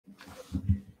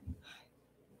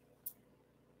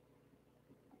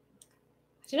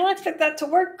Did not expect that to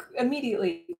work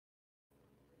immediately.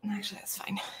 Actually, that's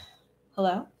fine.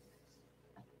 Hello?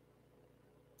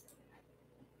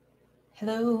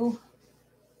 Hello?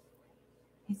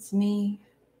 It's me.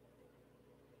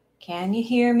 Can you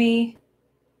hear me?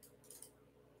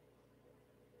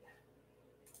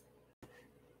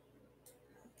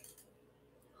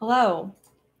 Hello?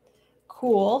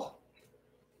 Cool.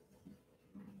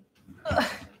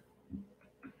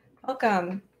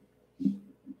 Welcome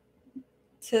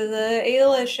to the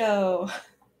Ayla Show,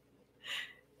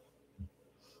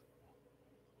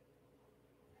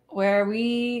 where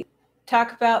we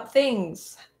talk about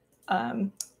things that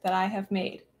I have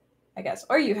made, I guess,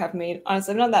 or you have made.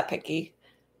 Honestly, I'm not that picky.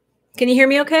 Can you hear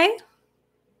me okay?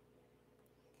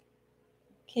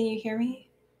 Can you hear me?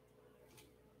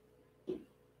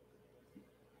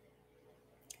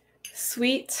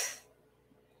 Sweet.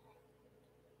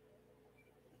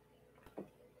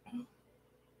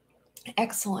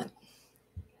 Excellent.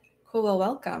 Cool. Well,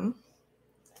 welcome.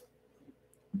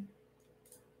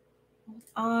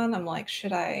 I'm like,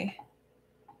 should I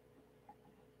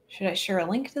share a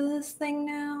link to this thing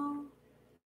now?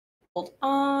 Hold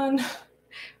on.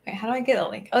 Wait, how do I get a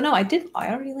link? Oh no, I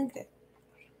already linked it.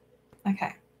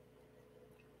 Okay.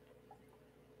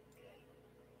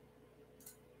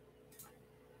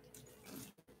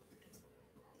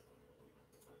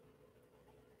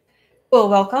 Well,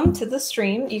 welcome to the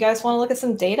stream. You guys want to look at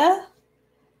some data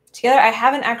together? I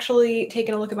haven't actually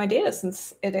taken a look at my data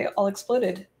since it all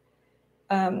exploded.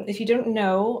 If you don't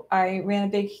know, I ran a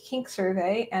big kink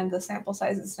survey and the sample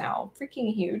size is now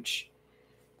freaking huge.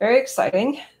 Very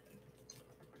exciting.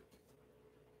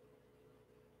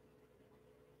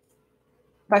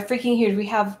 By freaking huge, we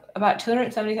have about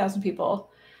 270,000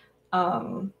 people.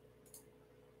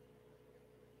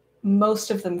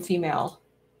 Most of them female.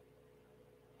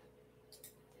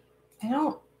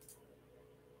 How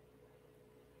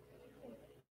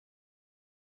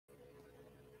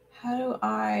do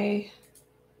I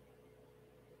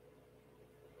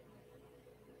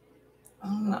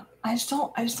don't know. I just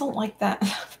don't like that.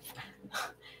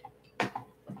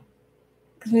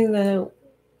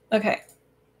 Okay.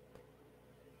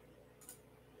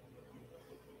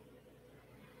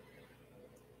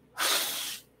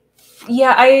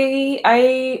 Yeah,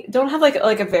 I don't have like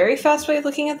a very fast way of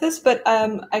looking at this, but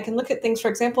I can look at things. For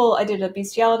example, I did a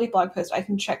bestiality blog post. I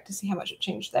can check to see how much it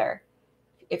changed there,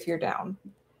 if you're down.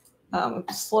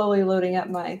 Slowly loading up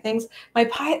my things.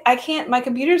 My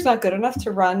computer's not good enough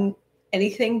to run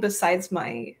anything besides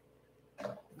my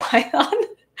Python.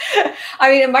 I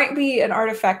mean, it might be an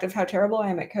artifact of how terrible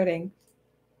I am at coding.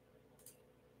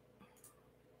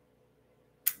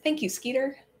 Thank you,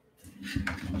 Skeeter.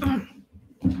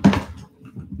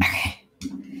 Okay.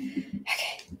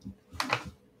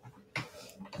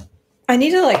 I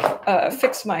need to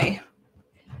fix my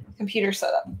computer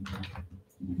setup.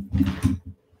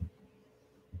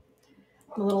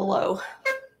 I'm a little low.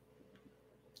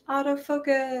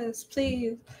 Autofocus,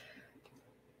 please.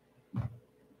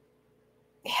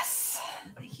 Yes,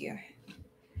 thank you.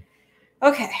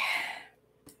 Okay.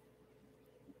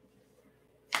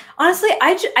 Honestly,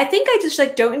 I think I just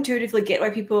don't intuitively get why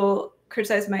people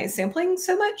criticize my sampling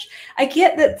so much. I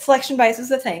get that selection bias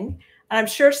is a thing, and I'm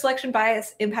sure selection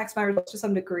bias impacts my results to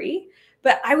some degree,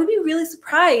 but I would be really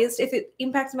surprised if it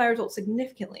impacted my results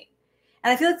significantly.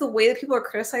 And I feel like the way that people are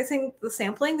criticizing the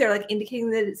sampling, they're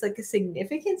indicating that it's a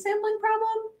significant sampling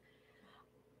problem.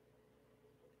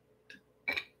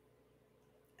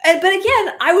 But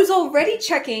again, I was already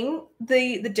checking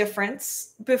the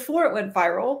difference before it went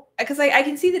viral because I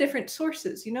can see the different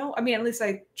sources, I mean, at least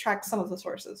I tracked some of the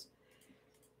sources.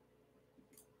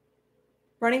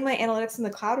 Running my analytics in the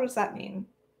cloud, what does that mean?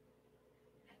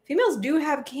 Females do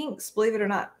have kinks, believe it or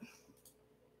not.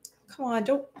 Come on,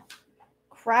 don't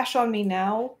crash on me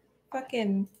now.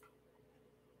 Fucking.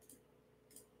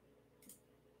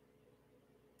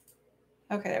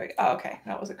 Okay, there we go. Oh, okay.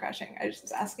 That wasn't crashing. I just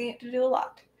was asking it to do a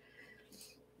lot.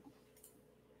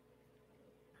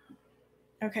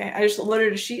 Okay, I just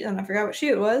loaded a sheet and I forgot what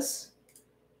sheet it was.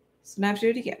 So now I have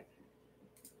to do it again.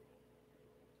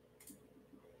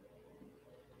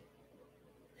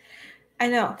 I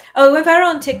know. Oh, it went viral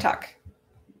on TikTok,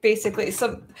 basically.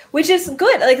 So, which is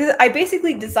good. I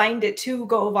basically designed it to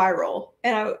go viral,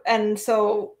 and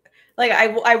so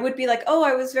I would be like, oh,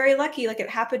 I was very lucky, it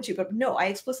happened to, but no, I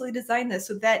explicitly designed this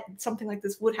so that something like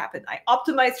this would happen. I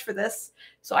optimized for this,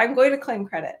 so I'm going to claim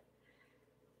credit.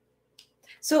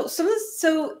 So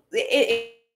surprising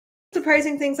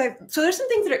things so there's some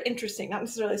things that are interesting, not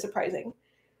necessarily surprising.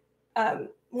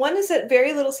 One is that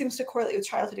very little seems to correlate with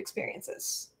childhood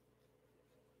experiences.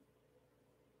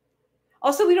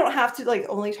 Also, we don't have to like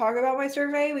only talk about my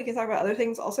survey. We can talk about other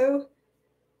things also.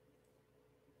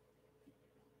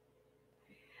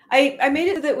 I made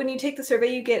it so that when you take the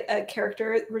survey, you get a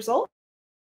character result,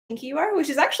 you are, which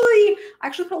is actually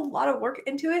put a lot of work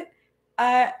into it.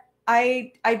 I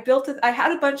built it. I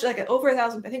had a bunch, like over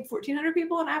 1,000, I think 1,400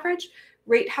 people on average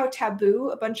rate how taboo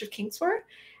a bunch of kinks were,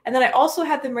 and then I also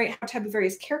had them rate how taboo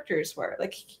various characters were,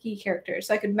 like key characters,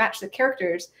 so I could match the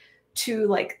characters to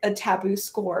like a taboo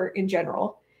score in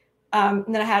general. And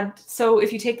then I had, so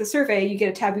if you take the survey, you get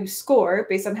a taboo score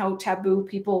based on how taboo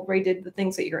people rated the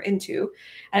things that you're into.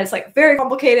 And it's like very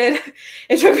complicated.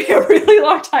 It took me a really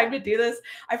long time to do this.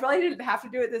 I probably didn't have to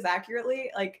do it this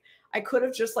accurately. Like I could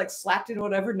have just like slapped in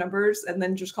whatever numbers and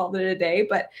then just called it a day.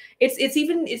 But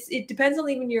it depends on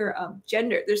even your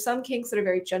gender. There's some kinks that are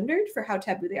very gendered for how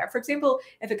taboo they are. For example,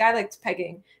 if a guy likes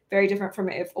pegging, very different from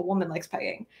if a woman likes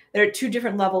pegging. There are two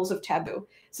different levels of taboo.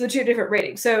 So two different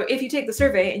ratings. So if you take the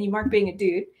survey and you mark being a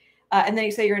dude, and then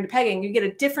you say you're into pegging, you get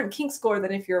a different kink score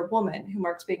than if you're a woman who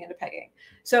marks being into pegging.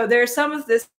 So there's some of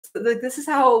this, like, this is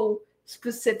how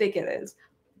specific it is.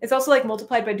 It's also like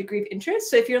multiplied by degree of interest.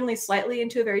 So if you're only slightly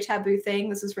into a very taboo thing,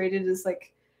 this is rated as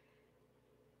like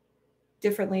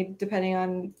differently depending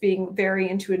on being very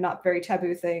into a not very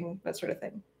taboo thing, that sort of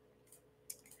thing.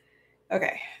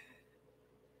 Okay.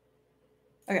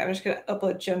 Okay, I'm just gonna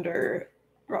upload gender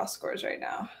raw scores right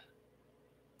now.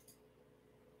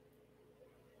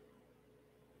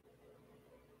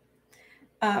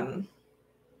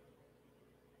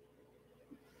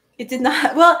 It did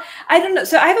not. Well, I don't know.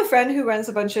 So I have a friend who runs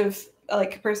a bunch of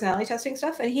like personality testing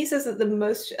stuff, and he says that the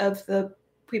most of the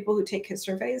people who take his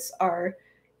surveys are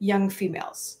young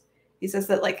females. He says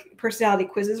that like personality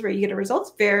quizzes where you get a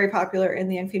result very popular in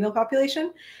the young female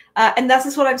population, and that's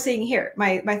just what I'm seeing here.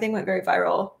 My thing went very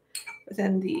viral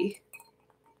within the.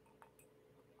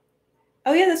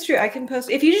 Oh yeah, that's true. I can post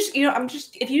if you just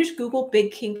if you just Google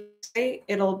big kink,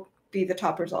 it'll be the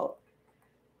top result.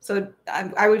 So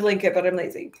I would link it, but I'm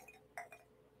lazy.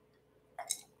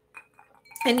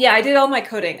 And yeah, I did all my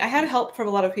coding. I had help from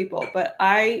a lot of people, but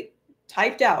I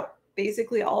typed out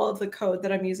basically all of the code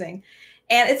that I'm using.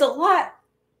 And it's a lot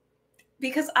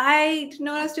because I didn't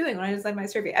know what I was doing when I designed my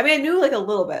survey. I mean, I knew like a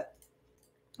little bit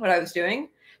what I was doing,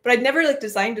 but I'd never like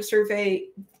designed a survey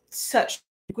such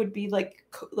would be like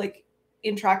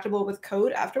intractable with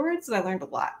code afterwards, and I learned a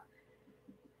lot.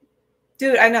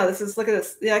 Dude, I know, look at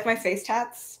this. You like my face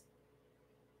tats?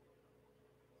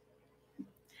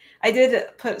 I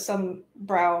did put some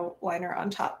brow liner on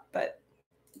top, but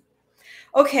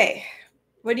okay.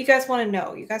 What do you guys want to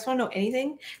know? You guys want to know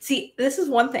anything? See, this is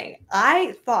one thing.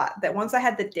 I thought that once I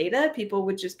had the data, people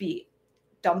would just be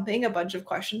dumping a bunch of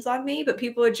questions on me, but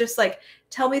people would just like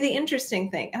tell me the interesting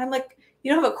thing. And I'm like,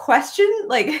 you don't have a question?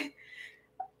 Like,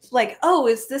 oh,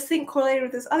 is this thing correlated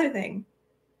with this other thing?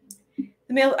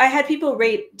 I had people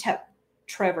rate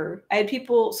Trevor. I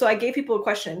gave people a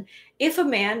question. If a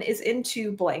man is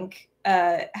into blank,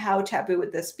 how taboo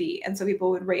would this be? And so people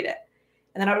would rate it.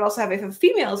 And then I would also have, if a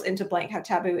female is into blank, how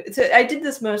taboo. So I did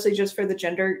this mostly just for the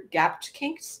gender gapped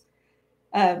kinks.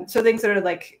 So things that are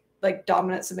like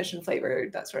dominant, submission,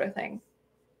 flavored, that sort of thing.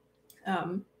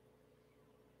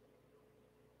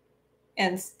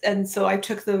 And so I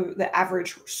took the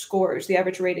average scores, the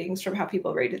average ratings from how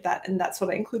people rated that, and that's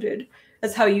what I included.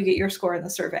 That's how you get your score in the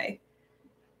survey.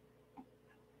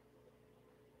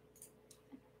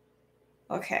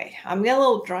 Okay, I'm getting a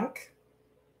little drunk.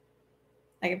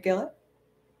 I can feel it.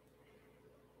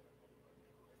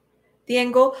 The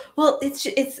angle, well,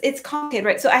 it's complicated,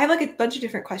 right? So I have like a bunch of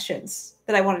different questions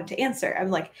that I wanted to answer. I'm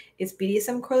like, is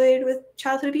BDSM correlated with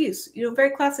childhood abuse?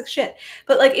 Very classic shit.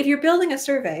 But like, if you're building a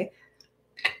survey,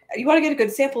 you want to get a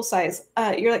good sample size.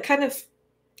 You're like kind of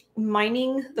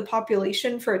mining the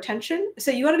population for attention.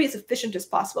 So you want to be as efficient as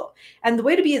possible. And the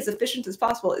way to be as efficient as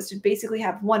possible is to basically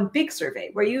have one big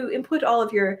survey where you input all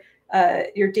of your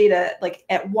data like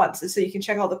at once. And so you can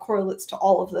check all the correlates to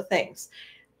all of the things.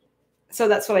 So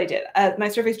that's what I did. My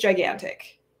survey is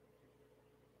gigantic.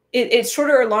 It's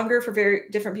shorter or longer for very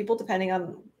different people depending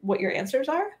on what your answers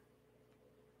are,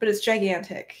 but it's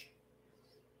gigantic.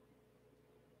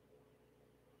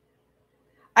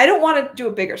 I don't want to do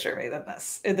a bigger survey than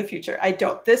this in the future. I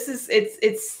don't.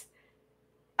 It's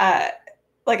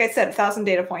like I said, 1,000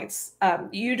 data points.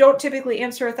 You don't typically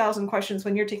answer 1,000 questions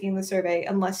when you're taking the survey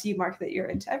unless you mark that you're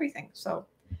into everything. So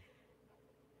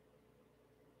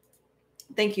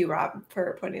thank you, Rob,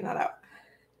 for pointing that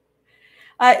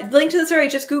out. Link to the survey,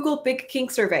 just Google big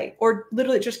kink survey or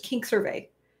literally just kink survey.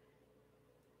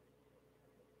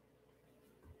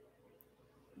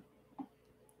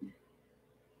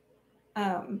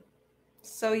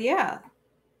 So yeah.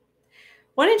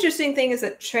 One interesting thing is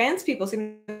that trans people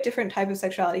seem to have a different type of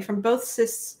sexuality from both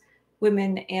cis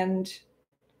women and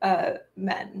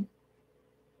men.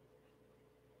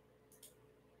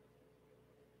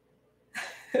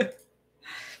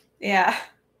 Yeah.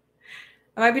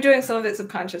 I might be doing some of it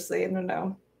subconsciously. I don't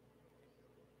know.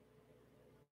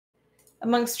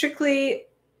 Among strictly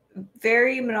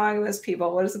very monogamous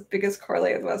people, what is the biggest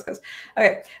correlated with the West Coast?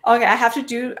 Okay, I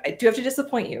do have to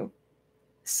disappoint you.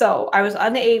 So I was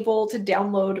unable to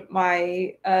download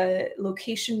my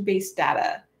location-based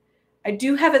data. I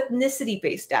do have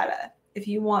ethnicity-based data, if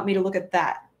you want me to look at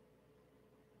that.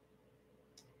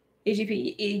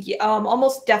 AGP,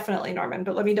 almost definitely, Norman,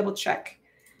 but let me double check.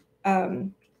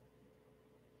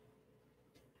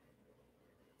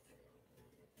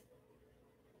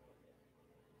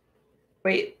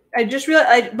 Wait, I just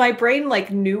realized my brain like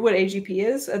knew what AGP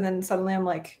is, and then suddenly I'm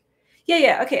like,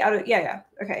 yeah, okay,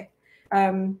 okay.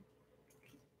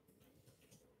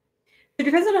 It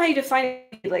depends on how you define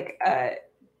it. Like,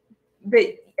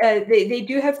 but they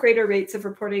do have greater rates of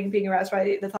reporting being aroused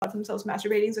by the thought of themselves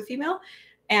masturbating as a female,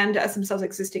 and as themselves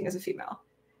existing as a female.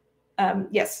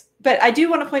 Yes, but I do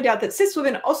want to point out that cis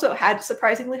women also had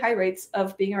surprisingly high rates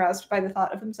of being aroused by the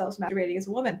thought of themselves masturbating as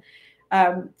a woman.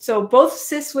 So both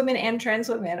cis women and trans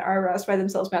women are aroused by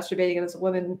themselves masturbating, and as a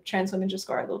woman, trans women just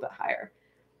score a little bit higher.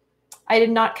 I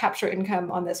did not capture income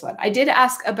on this one. I did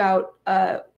ask about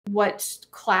what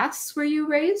class were you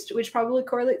raised, which probably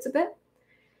correlates a bit.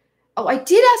 Oh, I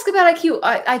did ask about IQ.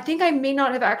 I think I may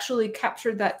not have actually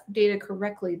captured that data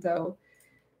correctly, though.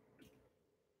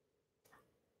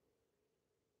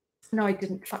 No, I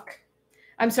didn't. Fuck.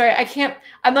 I'm sorry. I can't.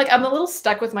 I'm a little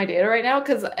stuck with my data right now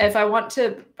because if I want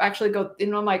to actually go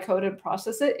in on my code and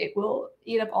process it, it will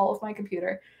eat up all of my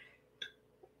computer.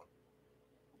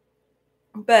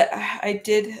 But I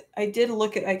did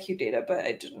look at IQ data, but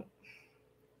I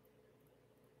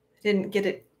didn't get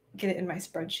it in my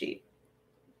spreadsheet.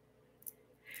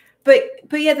 But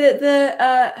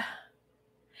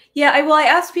yeah, I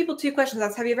asked people 2 questions.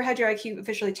 That's, have you ever had your IQ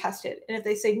officially tested? And if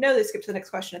they say no, they skip to the next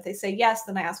question. If they say yes,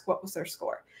 then I ask what was their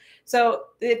score. So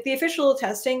the official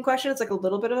testing question is like a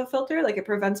little bit of a filter. Like it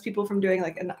prevents people from doing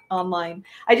like an online.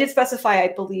 I did specify, I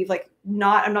believe, like I'm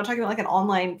not talking about like an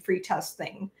online free test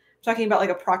thing. I'm talking about like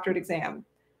a proctored exam.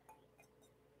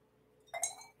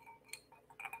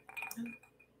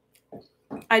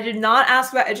 I did not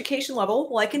ask about education level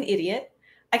like an idiot.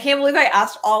 I can't believe I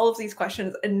asked all of these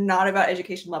questions and not about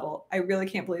education level. I really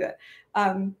can't believe it.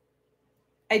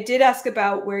 I did ask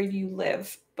about where you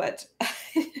live, but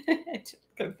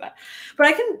but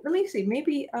I can, let me see,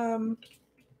 maybe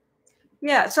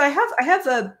yeah, so I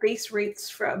have base rates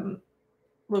from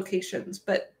locations,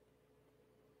 but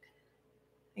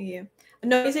yeah,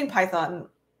 no, using Python,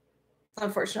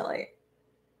 unfortunately.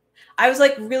 I was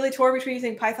like really torn between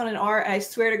using Python and R, and I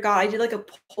swear to God, I did like a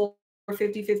poll for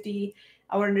 50-50.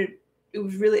 I wanted to, it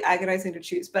was really agonizing to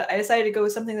choose, but I decided to go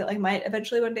with something that like might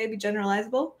eventually one day be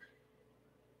generalizable.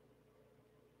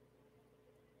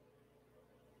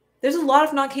 There's a lot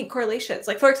of non-kink correlations.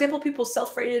 Like, for example, people's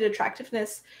self-rated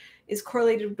attractiveness is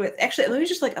correlated with, actually, let me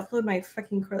just like upload my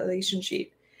fucking correlation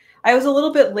sheet. I was a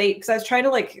little bit late because I was trying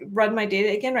to like run my data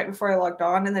again right before I logged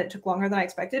on, and then it took longer than I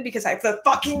expected because I have the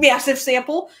fucking massive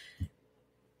sample.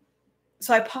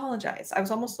 So I apologize. I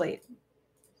was almost late.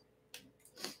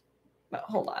 But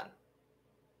hold on.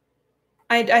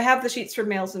 I have the sheets for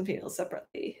males and females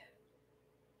separately.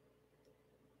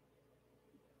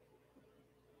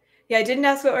 Yeah, I didn't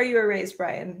ask what where you were raised,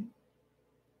 Brian.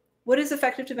 What is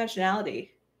effective dimensionality?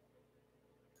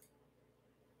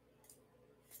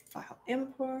 File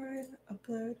import,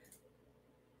 upload.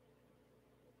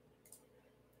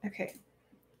 Okay.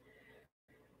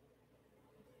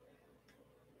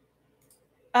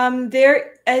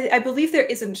 I believe there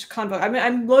isn't Convo. I mean,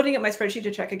 I'm loading up my spreadsheet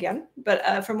to check again,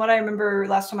 but from what I remember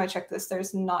last time I checked this,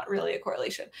 there's not really a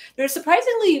correlation. There's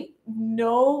surprisingly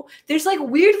there's like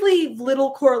weirdly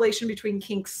little correlation between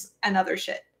kinks and other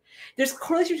shit. There's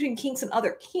correlation between kinks and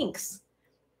other kinks.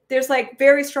 There's like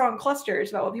very strong clusters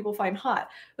about what people find hot,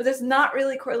 but there's not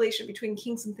really correlation between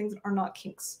kinks and things that are not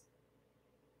kinks.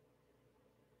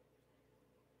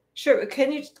 Sure,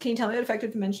 can you tell me what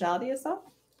effective dimensionality is though?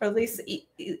 Or at least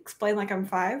explain like I'm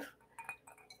 5.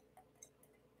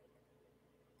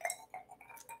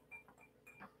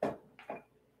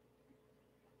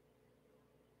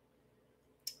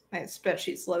 My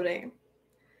spreadsheet's loading.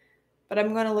 But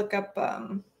I'm going to look up.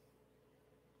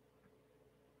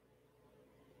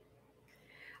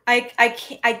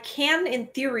 I can in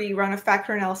theory run a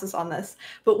factor analysis on this,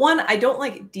 but one, I don't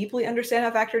like deeply understand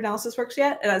how factor analysis works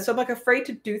yet, and so I'm like afraid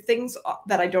to do things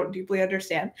that I don't deeply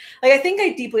understand. Like I think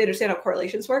I deeply understand how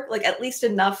correlations work, like at least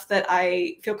enough that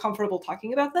I feel comfortable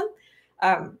talking about them.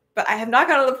 But I have not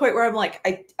gotten to the point where I'm like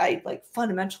I like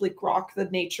fundamentally grok the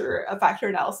nature of factor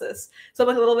analysis, so I'm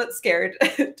like a little bit scared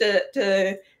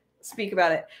to speak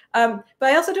about it. But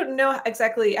I also don't know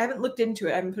exactly, I haven't looked into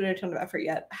it, I haven't put in a ton of effort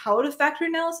yet, how to factor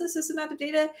analysis this amount of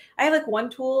data. I have like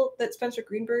one tool that Spencer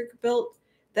Greenberg built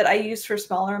that I use for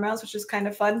smaller amounts, which is kind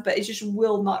of fun, but it just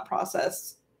will not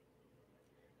process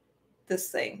this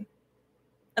thing.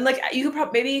 And like you could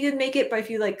probably, maybe you can make it by if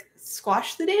you like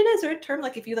squash the data. Is there a term?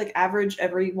 Like if you like average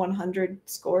every 100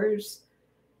 scores?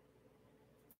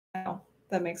 No,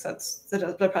 that makes sense.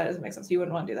 That probably doesn't make sense. You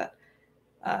wouldn't want to do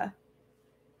that.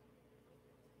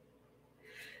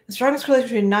 The strongest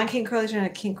correlation between non-kink correlation and a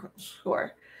kink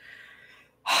score.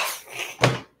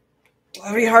 It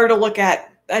would be hard to look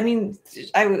at. I mean,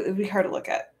 it would be hard to look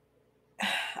at.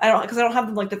 Because I don't have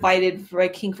them like divided by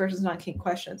kink versus non-kink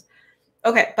questions.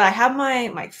 Okay, but I have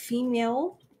my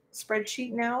female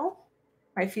spreadsheet now,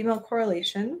 my female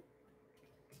correlation,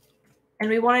 and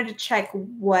we wanted to check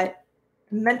what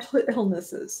mental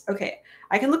illnesses. Okay,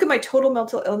 I can look at my total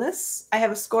mental illness. I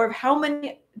have a score of how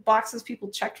many boxes people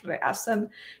checked when I asked them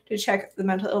to check the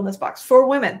mental illness box for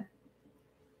women.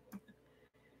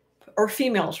 Or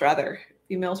females, rather.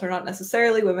 Females are not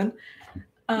necessarily women.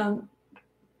 I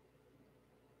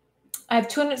have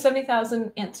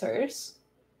 270,000 answers.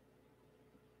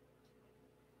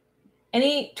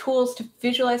 Any tools to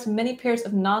visualize many pairs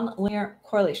of non-linear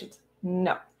correlations?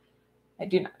 No, I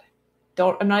do not.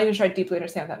 I'm not even sure I deeply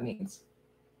understand what that means.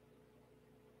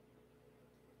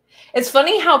 It's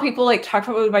funny how people like talk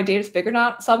about whether my data is big or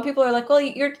not. Some people are like, well,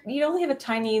 you only have a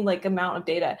tiny like amount of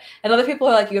data. And other people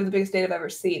are like, you have the biggest data I've ever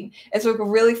seen. It's like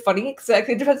really funny because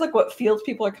it depends like what fields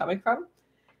people are coming from.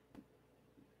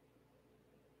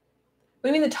 What do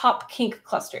you mean the top kink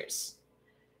clusters?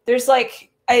 There's like,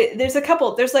 there's a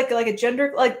couple. There's like a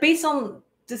gender, like based on,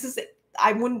 this is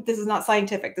not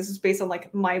scientific. This is based on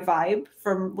like my vibe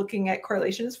from looking at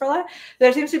correlations for that.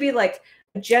 There seems to be like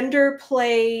gender,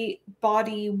 play,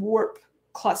 body, warp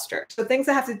cluster. So things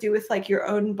that have to do with like your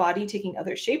own body taking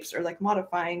other shapes or like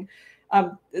modifying.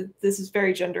 This is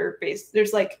very gender based.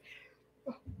 There's like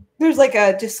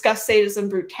a disgust, sadism,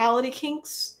 brutality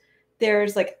kinks.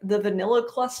 There's like the vanilla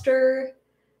cluster.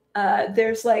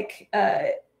 There's like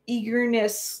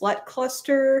eagerness, slut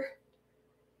cluster.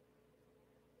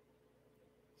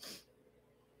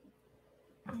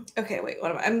 Okay, wait,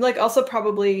 what am I? I'm like also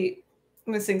probably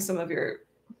missing some of your.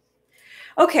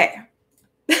 Okay.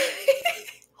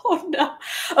 Oh no.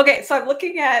 Okay, so I'm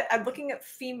looking at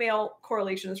female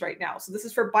correlations right now. So this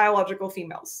is for biological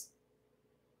females.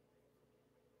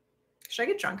 Should I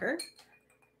get drunker?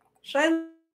 Should I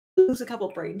lose a couple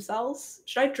brain cells?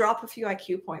 Should I drop a few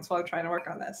IQ points while I'm trying to work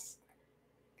on this?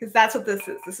 Because that's what this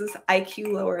is. This is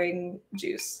IQ lowering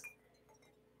juice.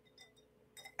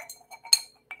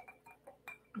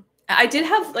 I did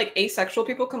have like asexual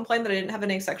people complain that I didn't have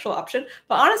an asexual option,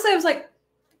 but honestly, I was like,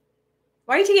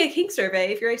 why are you taking a kink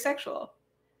survey if you're asexual?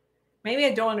 Maybe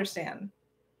I don't understand.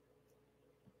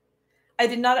 I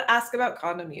did not ask about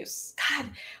condom use. God,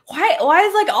 why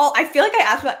is like all, I feel like I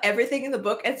asked about everything in the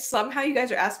book and somehow you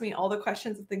guys are asking me all the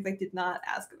questions of things I did not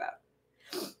ask about.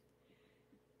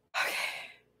 Okay.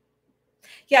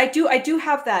 Yeah, I do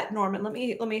have that, Norman. Let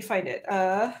me find it.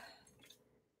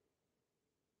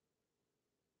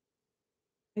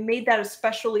 I made that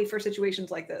especially for situations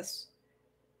like this.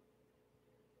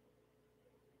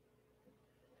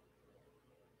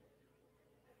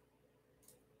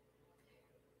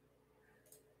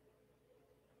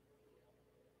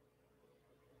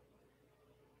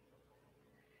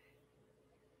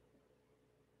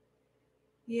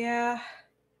 Yeah.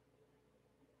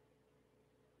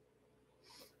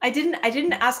 I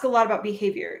didn't ask a lot about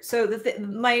behavior. So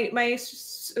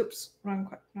oops,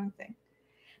 wrong thing.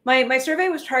 My survey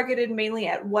was targeted mainly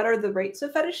at what are the rates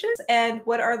of fetishes and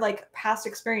what are like past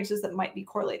experiences that might be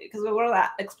correlated, because we want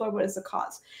to explore what is the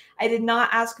cause. I did not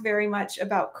ask very much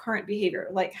about current behavior,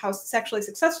 like how sexually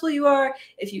successful you are,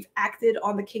 if you've acted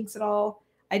on the kinks at all.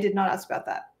 I did not ask about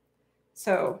that.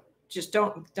 So just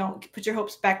don't put your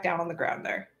hopes back down on the ground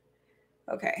there.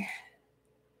 Okay.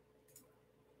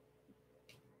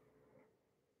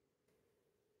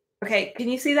 Okay, can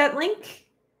you see that link?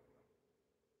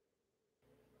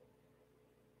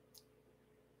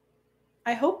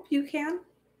 I hope you can.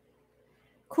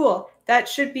 Cool. That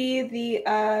should be the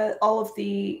all of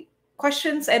the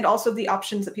questions and also the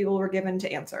options that people were given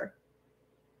to answer.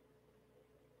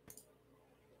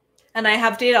 And I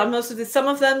have data on most of this. Some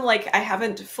of them, like, I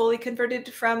haven't fully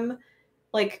converted from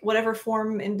like whatever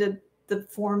form into the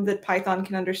form that Python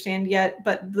can understand yet,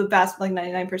 but the vast, like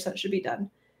 99% should be done.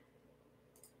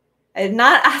 I did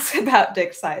not ask about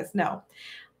dick size. No.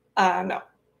 No.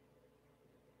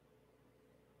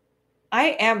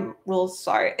 I am real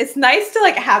sorry. It's nice to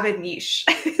like have a niche.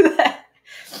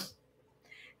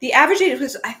 The average age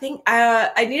was, I think,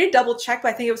 I need to double check, but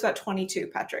I think it was about 22,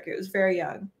 Patrick. It was very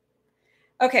young.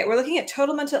 Okay, we're looking at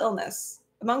total mental illness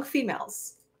among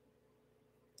females.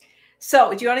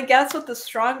 So, do you want to guess what the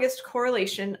strongest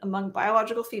correlation among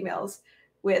biological females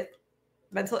with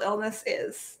mental illness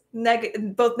is?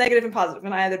 Both negative and positive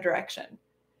in either direction.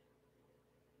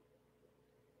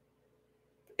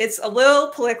 It's a little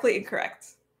politically incorrect,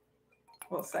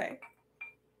 we'll say.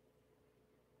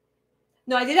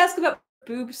 No, I did ask about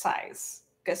boob size,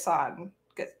 Gasson.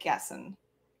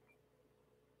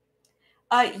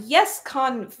 Yes,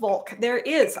 Volk, there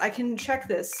is. I can check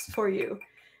this for you.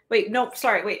 Wait, no,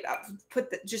 sorry, wait.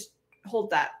 Just hold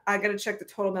that. I gotta check the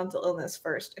total mental illness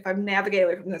first. If I'm navigating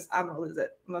away from this, I'm gonna lose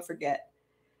it. I'm gonna forget.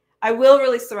 I will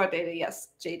release the raw data, yes,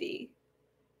 JD.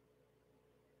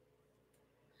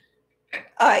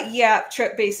 Yeah,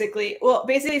 trip basically. Well,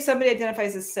 basically, if somebody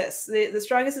identifies as cis, the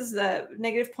strongest is the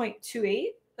negative 0.28,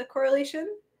 the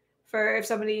correlation for if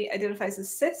somebody identifies as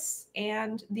cis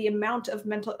and the amount of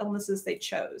mental illnesses they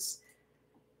chose.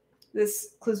 This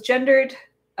includes gendered.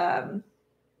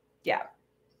 Yeah.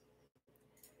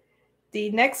 The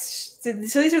next, so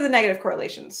these are the negative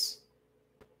correlations.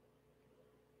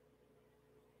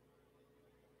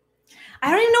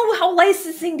 I don't even know how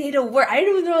licensing data work. I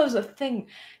didn't even know it was a thing.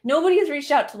 Nobody has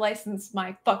reached out to license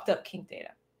my fucked up kink data.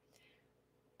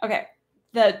 Okay.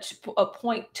 The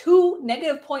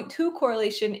negative 0.2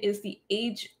 correlation is the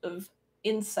age of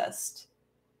incest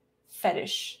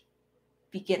fetish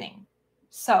beginning.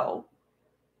 So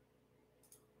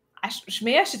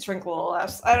maybe I should drink a little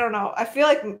less. I don't know. I feel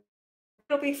like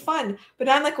it'll be fun. But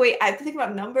I'm like, wait, I have to think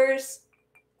about numbers.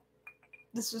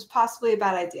 This was possibly a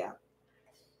bad idea.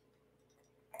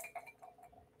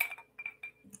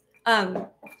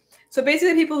 So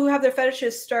basically people who have their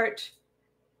fetishes start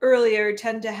earlier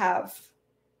tend to have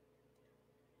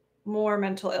more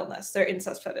mental illness, their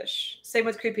incest fetish. Same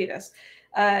with creepiness.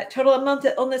 Total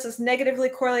mental illness is negatively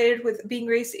correlated with being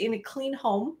raised in a clean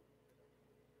home.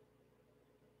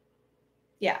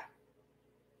 Yeah.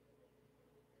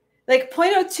 Like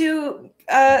 0.02,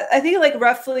 I think like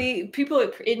roughly, people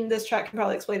in this chat can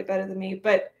probably explain it better than me,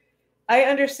 but I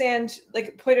understand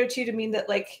like 0.02 to mean that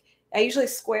like I usually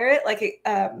square it like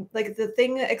the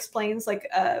thing explains like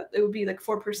it would be like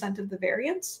 4% of the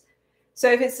variance.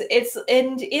 So if it's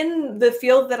in the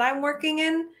field that I'm working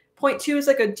in, 0.2 is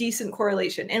like a decent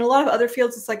correlation. In a lot of other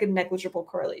fields, it's like a negligible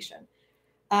correlation.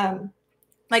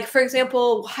 Like for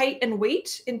example, height and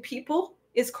weight in people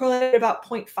is correlated about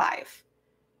 0.5.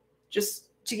 Just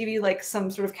to give you like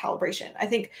some sort of calibration. I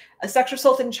think a sexual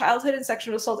assault in childhood and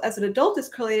sexual assault as an adult is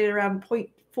correlated around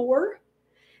 0.4.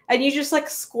 And you just like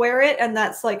square it, and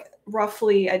that's like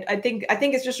roughly. I think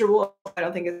it's just a rule. I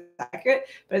don't think it's accurate,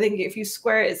 but I think if you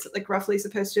square it, it's like roughly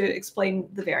supposed to explain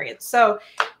the variance. So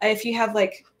if you have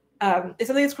like if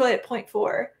something is correlated at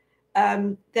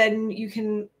 0.4, then you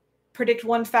can predict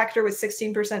one factor with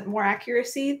 16% more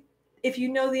accuracy if you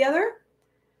know the other.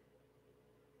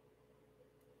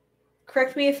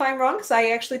 Correct me if I'm wrong, because I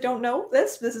actually don't know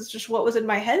this. This is just what was in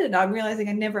my head, and I'm realizing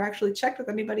I never actually checked with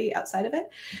anybody outside of it.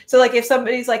 So, like, if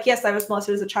somebody's like, "Yes, I was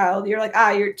molested as a child," you're like,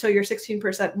 you're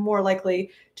 16% more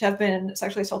likely to have been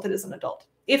sexually assaulted as an adult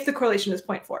if the correlation is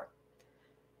 0.4.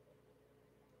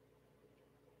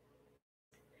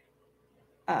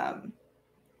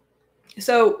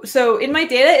 So in my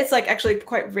data, it's like actually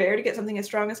quite rare to get something as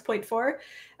strong as 0.4.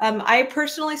 I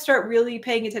personally start really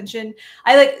paying attention.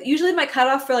 I like usually my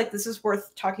cutoff for like this is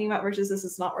worth talking about versus this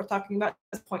is not worth talking about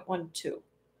is 0.12.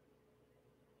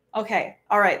 Okay,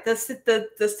 all right. The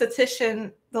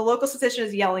statistician, the local statistician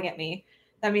is yelling at me.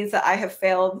 That means that I have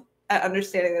failed at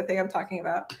understanding the thing I'm talking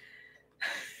about.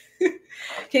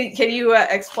 Can you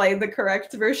explain the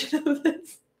correct version of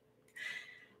this?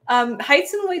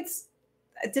 Heights and weights.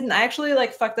 Didn't I actually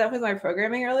like fucked up with my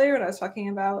programming earlier when I was talking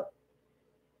about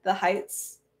the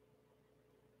heights?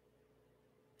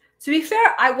 To be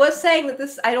fair, I was saying that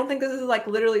this, I don't think this is like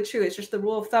literally true. It's just the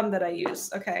rule of thumb that I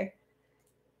use. Okay.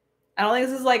 I don't think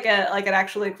this is like an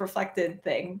actually reflected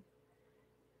thing.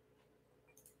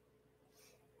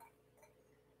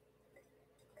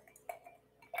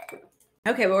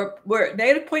 Okay, but we're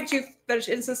negative 0.2 fetish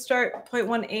incest start,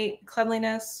 0.18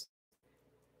 cleanliness.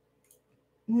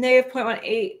 Negative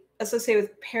 0.18 associated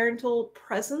with parental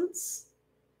presence.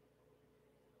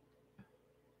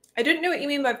 I didn't know what you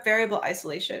mean by variable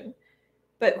isolation.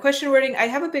 But question wording, I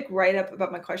have a big write-up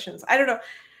about my questions. I don't know.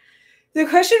 The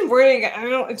question wording, I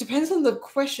don't know, it depends on the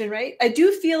question, right? I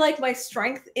do feel like my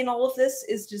strength in all of this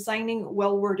is designing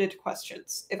well-worded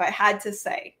questions, if I had to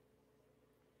say.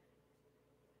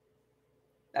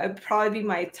 That would probably be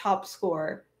my top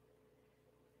score.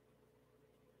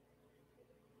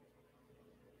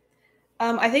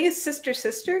 I think it's Sister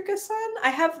Gasan. I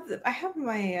have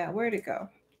my where'd it go?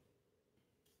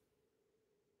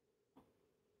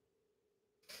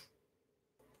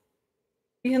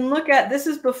 You can look at, this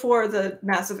is before the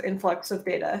massive influx of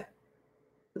data.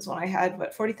 This one I had,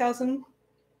 what, 40,000?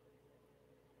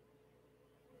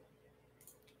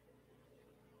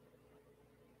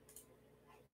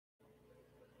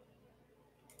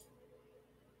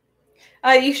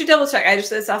 You should double check.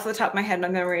 It's off the top of my head. My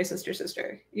memory is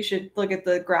Sister. You should look at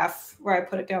the graph where I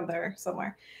put it down there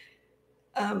somewhere.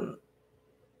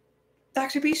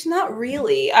 Dr. Beach, not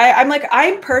really.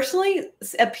 I personally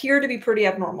appear to be pretty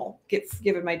abnormal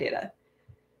given my data.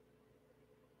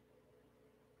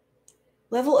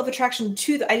 Level of attraction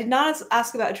to I did not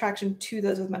ask about attraction to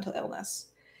those with mental illness.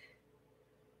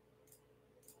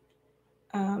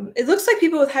 It looks like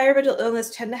people with higher mental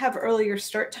illness tend to have earlier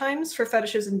start times for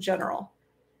fetishes in general.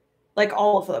 Like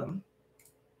all of them.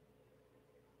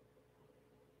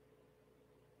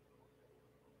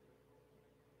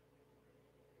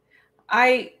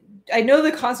 I know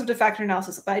the concept of factor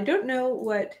analysis, but I don't know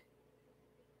what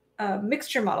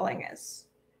mixture modeling is.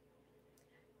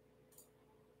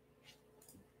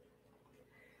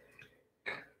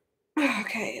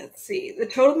 Okay, let's see. The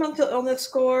total mental illness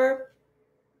score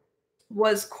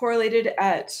was correlated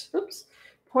at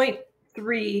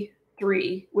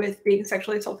 0.33 with being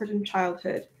sexually assaulted in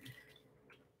childhood.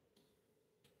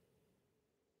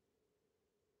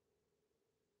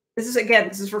 This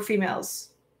is for females.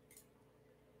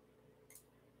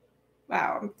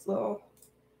 Wow, I'm slow.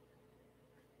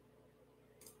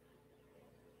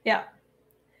 Yeah,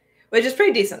 which is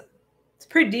pretty decent. It's a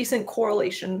pretty decent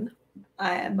correlation,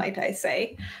 might I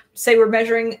say. Say we're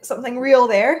measuring something real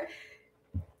there.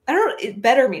 I don't know. It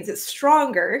better means it's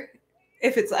stronger.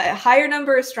 If it's a higher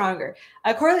number, is stronger.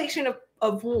 A correlation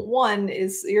of 1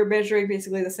 is you're measuring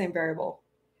basically the same variable.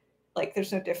 Like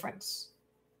there's no difference.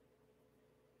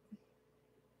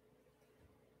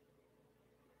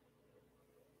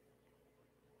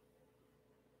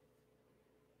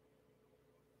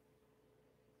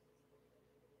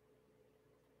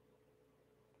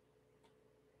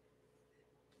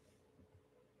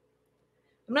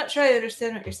 I'm not sure I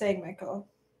understand what you're saying, Michael.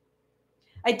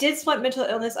 I did split mental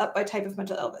illness up by type of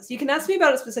mental illness. You can ask me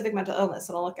about a specific mental illness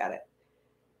and I'll look at it.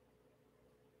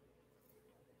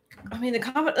 I mean,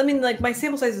 like my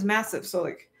sample size is massive, so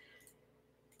like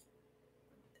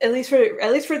at least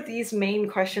for these main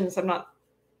questions, I'm not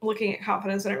looking at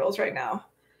confidence intervals right now.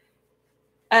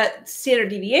 Standard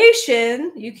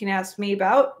deviation, you can ask me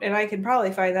about, and I can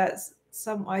probably find that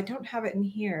some. I don't have it in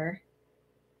here.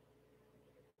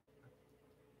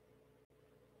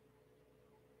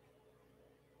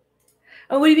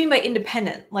 Oh, what do you mean by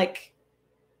independent? Like,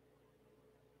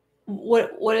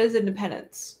 what is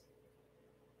independence?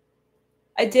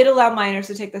 I did allow minors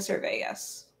to take the survey,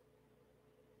 yes.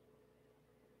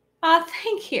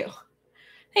 Thank you.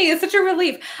 Hey, it's such a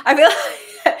relief. I feel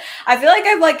like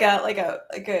I'm like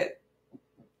a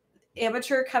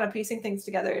amateur kind of piecing things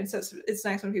together, and so it's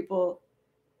nice when people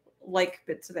like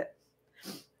bits of it.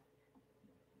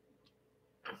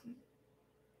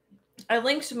 I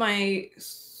linked my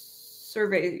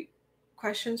survey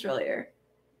questions earlier.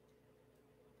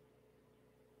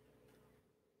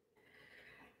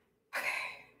 Okay.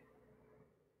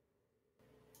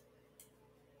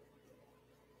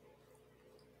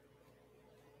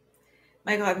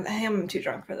 My God, I am too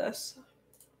drunk for this.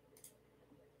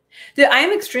 Dude, I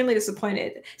am extremely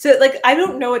disappointed. So, like, I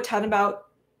don't know a ton about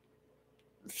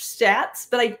stats,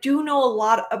 but I do know a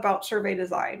lot about survey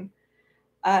design.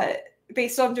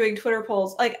 Based on doing Twitter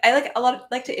polls, like I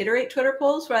like to iterate Twitter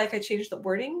polls where like I change the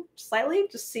wording slightly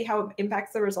just to see how it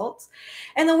impacts the results.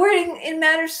 And the wording, it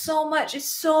matters so much. It's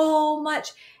so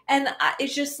much. And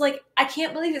it's just like, I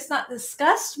can't believe it's not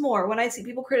discussed more. When I see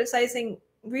people criticizing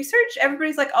research,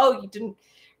 everybody's like, oh, you didn't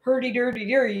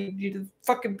hurdy-durdy, you did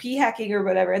fucking p hacking or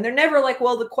whatever. And they're never like,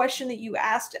 well, the question that you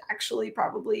asked actually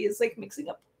probably is like mixing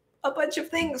up a bunch of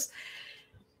things.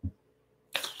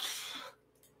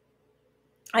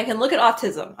 I can look at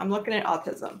autism. I'm looking at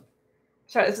autism.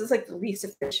 Sorry, this is like the least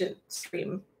efficient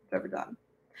stream I've ever done.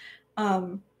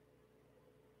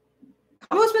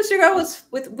 With Mr. Go was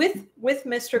with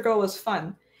Mr. Go was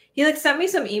fun. He like sent me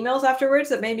some emails afterwards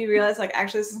that made me realize like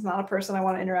actually this is not a person I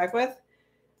want to interact with.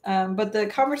 But the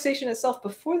conversation itself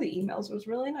before the emails was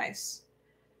really nice.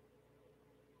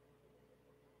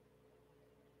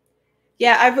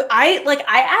 Yeah,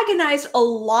 I agonized a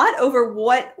lot over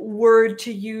what word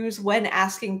to use when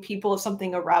asking people if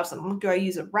something aroused them. Do I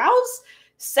use arouse,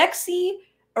 sexy,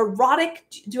 erotic?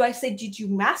 Do I say did you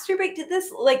masturbate to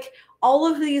this? Like all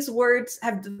of these words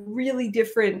have really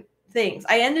different things.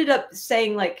 I ended up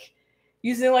saying like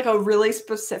using like a really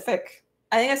specific.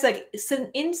 I think it's like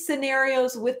in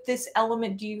scenarios with this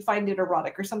element, do you find it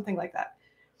erotic or something like that?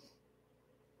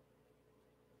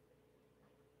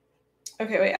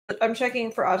 Okay, wait. I'm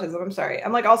checking for autism. I'm sorry.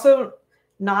 I'm like also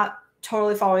not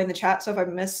totally following the chat, so if I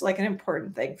miss like an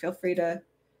important thing, feel free to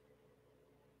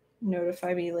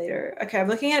notify me later. Okay, I'm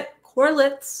looking at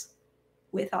correlates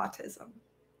with autism.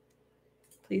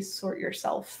 Please sort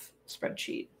yourself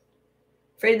spreadsheet.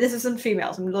 Afraid this isn't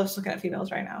females. I'm just looking at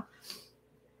females right now.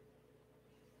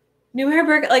 New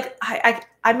Herberg, like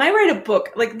I might write a book.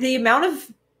 Like the amount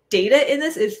of data in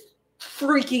this is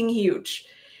freaking huge.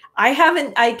 I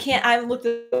haven't looked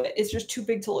at it. It's just too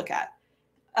big to look at.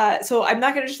 So I'm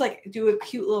not gonna just like do a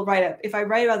cute little write-up. If I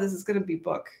write about this, it's gonna be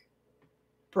book.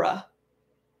 Bruh.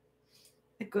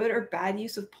 A good or bad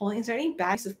use of polling? Is there any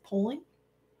bad use of polling?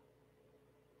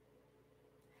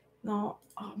 No.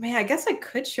 Oh man, I guess I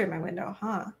could share my window,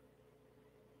 huh?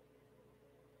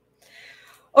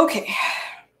 Okay.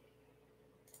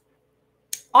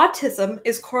 Autism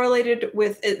is correlated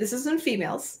with, this is in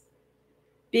females,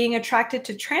 being attracted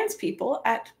to trans people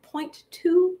at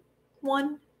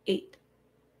 0.218.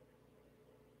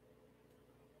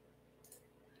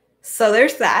 So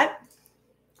there's that.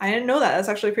 I didn't know that. That's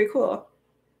actually pretty cool.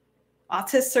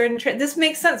 Autists are in this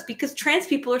makes sense because trans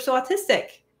people are so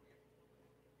autistic.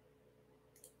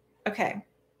 Okay.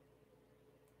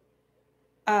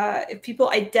 If people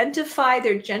identify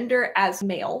their gender as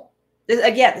male,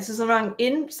 this is around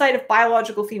inside of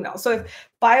biological females. So if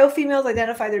biofemales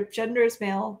identify their gender as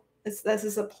male, this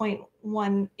is a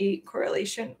 0.18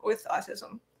 correlation with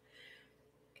autism.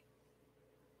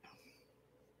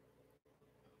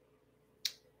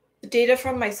 The data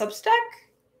from my Substack?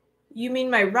 You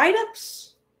mean my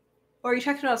write-ups? Or are you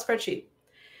talking about a spreadsheet?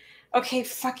 Okay,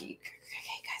 fuck you.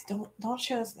 Okay, guys, don't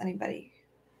share this with anybody.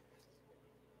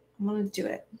 I'm gonna do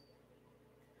it.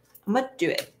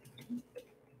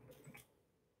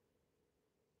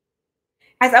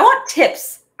 Guys, I want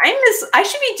tips. I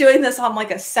should be doing this on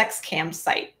like a sex cam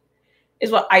site,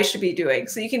 is what I should be doing.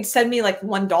 So you can send me like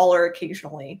 $1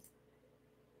 occasionally.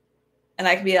 And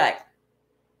I can be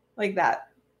like that.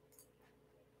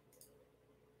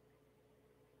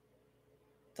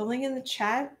 The link in the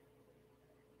chat?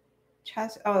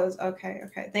 Okay.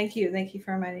 Thank you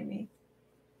for reminding me.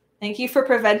 Thank you for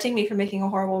preventing me from making a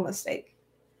horrible mistake.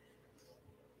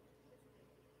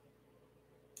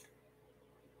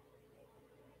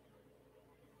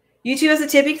 YouTube has a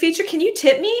tipping feature. Can you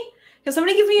tip me? Can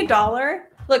somebody give me $1?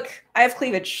 Look, I have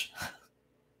cleavage.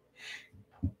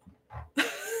 I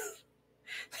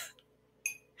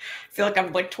feel like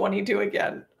I'm like 22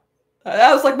 again.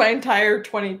 That was like my entire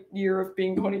 20 year of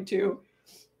being 22.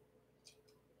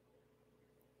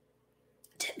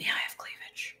 Tip me, I have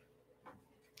cleavage.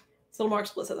 It's a little more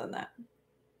explicit than that.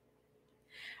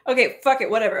 Okay, fuck it,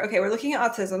 whatever. Okay, we're looking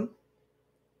at autism.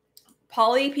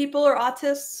 Poly people are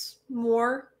autists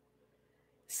more.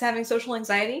 Having social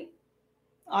anxiety,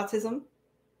 autism.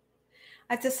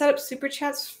 I have to set up super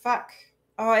chats. Fuck.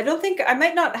 Oh, I don't think I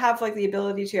might not have like the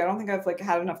ability to. I don't think I've like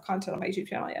had enough content on my YouTube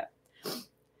channel yet.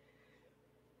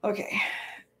 Okay.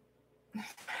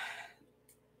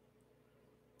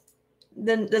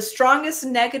 Then the strongest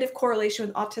negative correlation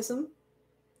with autism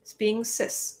is being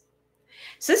cis.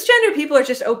 Cisgender people are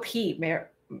just OP,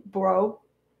 bro.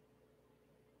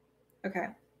 Okay.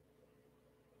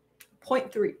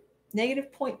 0.3.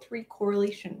 Negative 0.3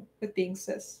 correlation with being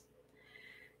cis.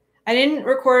 I didn't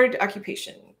record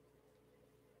occupation.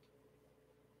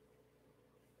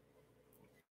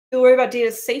 You worry about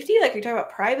data safety? Like you're talking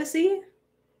about privacy?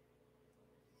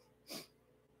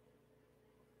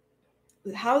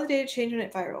 How the data change when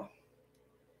it viral?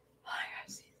 Oh, I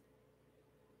gotta see.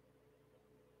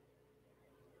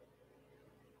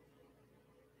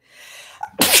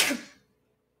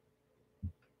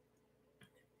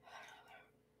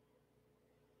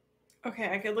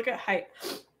 Okay, I can look at height.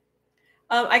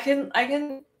 I can.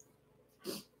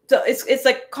 So it's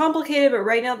like complicated, but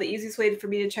right now the easiest way for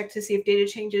me to check to see if data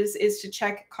changes is to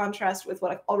check contrast with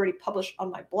what I've already published on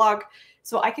my blog.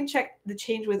 So I can check the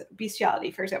change with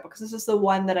bestiality, for example, because this is the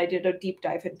one that I did a deep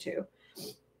dive into.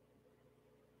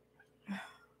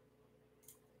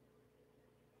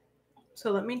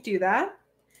 So let me do that.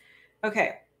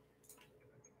 Okay.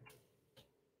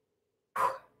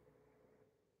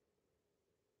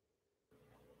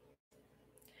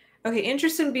 Okay,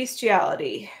 interest in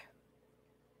bestiality.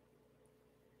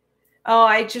 Oh,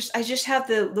 I just have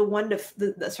the 1 to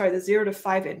the 0 to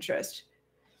 5 interest.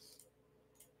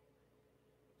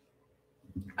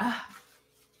 Ah.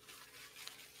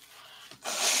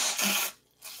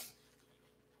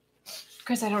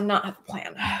 Because I do not have a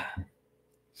plan.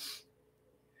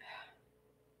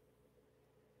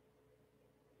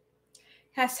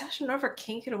 Can I stash an over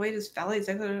kink in a way just valleys?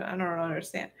 I don't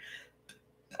understand.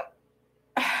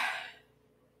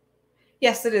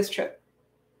 Yes, it is true.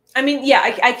 I mean, yeah,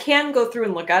 I can go through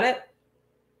and look at it.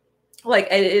 Like,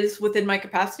 it is within my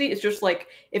capacity. It's just like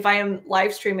if I am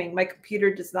live streaming, my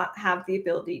computer does not have the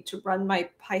ability to run my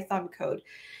Python code.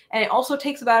 And it also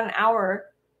takes about an hour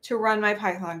to run my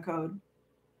Python code.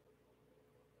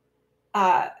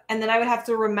 And then I would have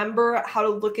to remember how to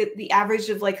look at the average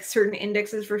of like certain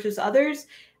indexes versus others.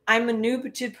 I'm a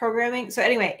noob to programming. So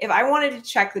anyway, if I wanted to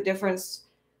check the difference,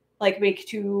 like make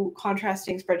 2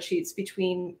 contrasting spreadsheets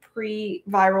between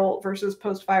pre-viral versus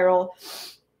post-viral,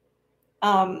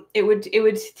 it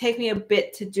would take me a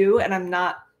bit to do, and I'm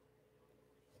not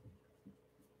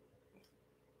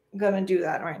gonna do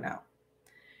that right now.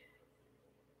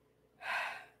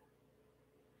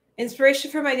 Inspiration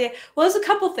for my day. Well, there's a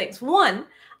couple things. One,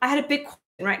 I had a big question,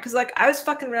 right? Because like I was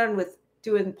fucking around with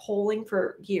doing polling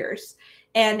for years,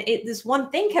 and this one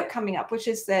thing kept coming up, which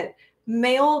is that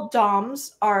male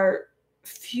DOMs are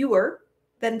fewer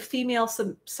than female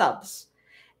subs.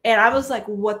 And I was like,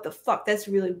 what the fuck? That's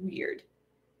really weird.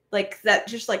 Like that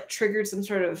just like triggered some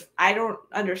sort of, I don't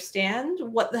understand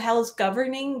what the hell is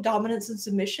governing dominance and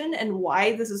submission and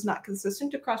why this is not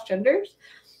consistent across genders.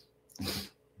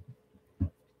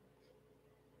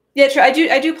 Yeah, true. I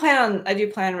do plan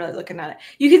on really looking at it.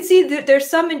 You can see that there's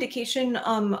some indication.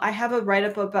 I have a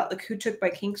write-up about the Who Took My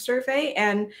Kink survey,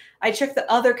 and I checked the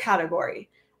other category.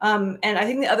 And I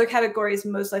think the other category is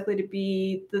most likely to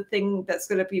be the thing that's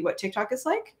going to be what TikTok is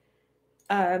like.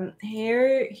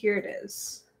 Here it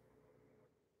is.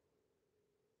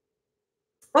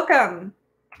 Welcome.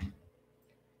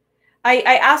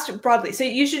 I asked broadly, so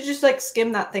you should just like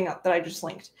skim that thing up that I just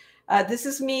linked. This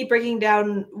is me breaking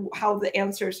down how the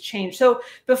answers change. So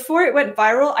before it went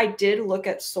viral, I did look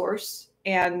at source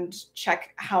and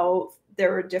check how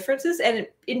there were differences. And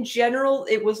in general,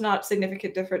 it was not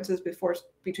significant differences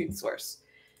between source.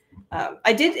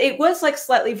 It was like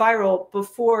slightly viral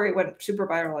before it went super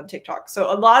viral on TikTok.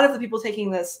 So a lot of the people taking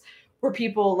this were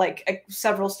people like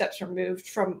several steps removed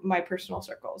from my personal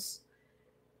circles.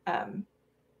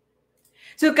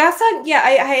 So Gassan, yeah,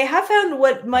 I have found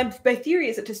what my theory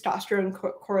is that testosterone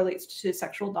correlates to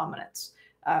sexual dominance.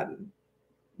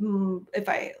 If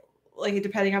I like,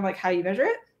 depending on like how you measure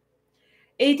it.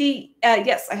 AD,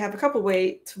 yes, I have a couple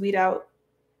ways to weed out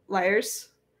liars.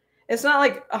 It's not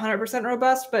like 100%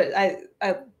 robust, but I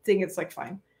think it's like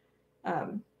fine.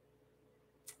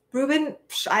 Ruben,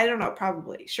 I don't know,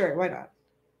 probably. Sure, why not?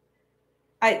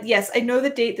 Yes, I know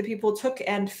the date that people took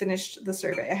and finished the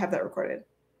survey. I have that recorded.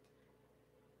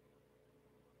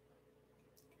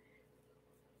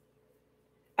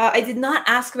 I did not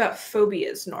ask about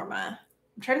phobias, Norma.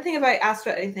 I'm trying to think if I asked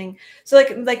about anything. So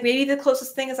like maybe the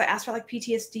closest thing is I asked about like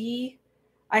PTSD.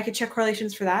 I could check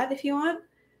correlations for that if you want.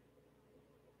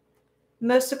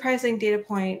 Most surprising data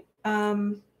point.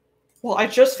 Well, I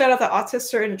just found out that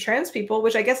autists are into trans people,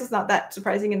 which I guess is not that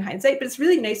surprising in hindsight, but it's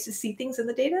really nice to see things in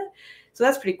the data. So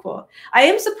that's pretty cool. I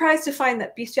am surprised to find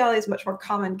that bestiality is much more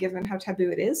common given how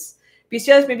taboo it is.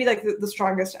 Bestiality is maybe like the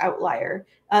strongest outlier.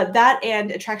 That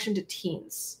and attraction to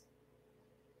teens.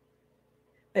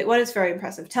 Wait, what is very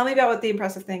impressive? Tell me about what the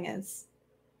impressive thing is.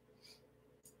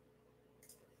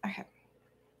 Okay.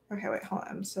 Okay, wait, hold on.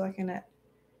 I'm still looking at.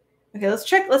 Okay, let's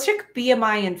check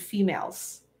BMI in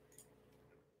females.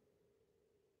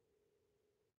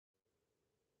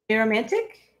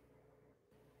 Aromantic?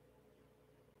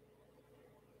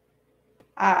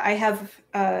 I have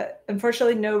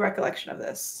unfortunately no recollection of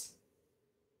this.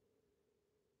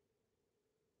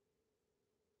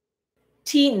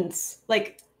 Teens,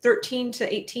 like 13 to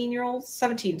 18-year-olds,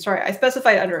 17. Sorry, I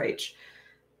specified underage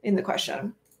in the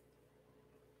question.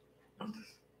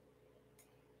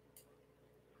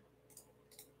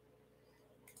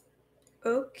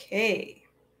 Okay.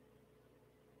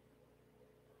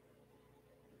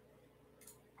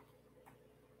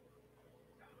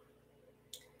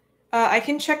 I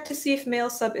can check to see if male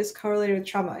sub is correlated with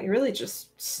trauma. You're really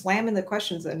just slamming the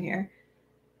questions in here.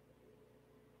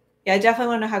 Yeah, I definitely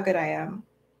want to know how good I am.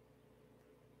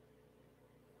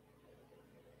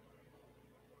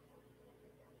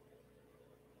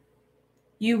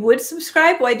 You would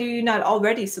subscribe? Why do you not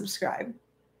already subscribe?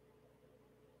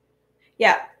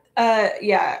 Yeah.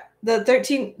 Yeah. The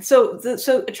 13. So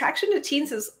attraction to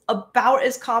teens is about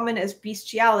as common as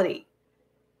bestiality.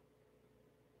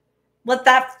 Let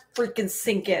that freaking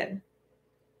sink in.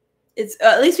 It's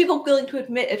at least people willing to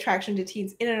admit attraction to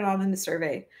teens in an anonymous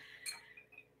survey.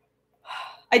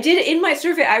 I did in my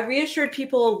survey, I reassured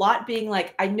people a lot, being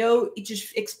like, I know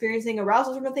just experiencing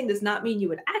arousal from a thing does not mean you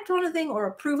would act on a thing or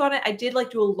approve on it. I did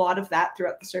like do a lot of that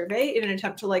throughout the survey in an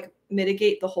attempt to like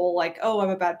mitigate the whole like, oh,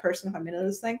 I'm a bad person if I'm into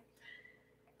this thing.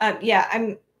 Yeah,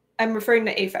 I'm referring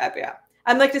to AFAB. Yeah,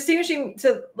 I'm like distinguishing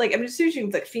I'm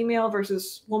distinguishing like female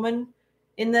versus woman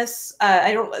in this.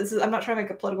 I'm not trying to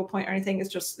make a political point or anything. It's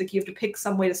just like you have to pick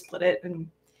some way to split it. And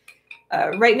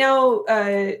right now,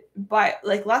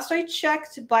 last I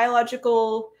checked,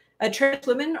 biological trans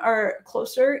women are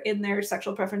closer in their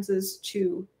sexual preferences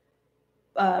to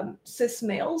cis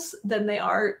males than they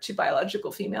are to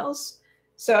biological females.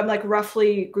 So I'm like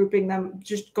roughly grouping them,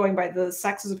 just going by the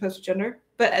sex as opposed to gender,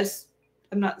 but as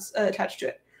I'm not attached to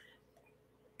it.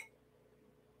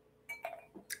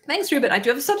 Thanks, Ruben. I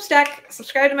do have a Substack.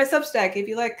 Subscribe to my Substack if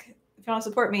you want to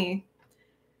support me.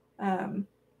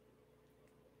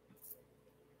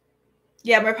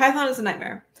 Yeah, my Python is a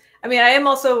nightmare. I mean, I am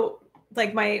also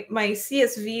like my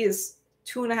CSV is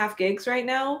 2.5 gigs right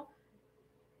now.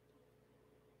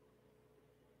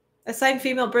 Assigned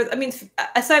female birth. I mean,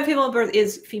 assigned female birth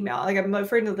is female. Like I'm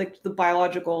referring to like the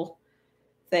biological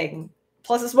thing.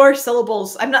 Plus, it's more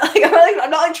syllables. I'm not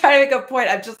trying to make a point.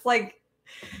 I'm just like,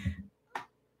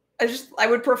 I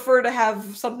would prefer to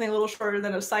have something a little shorter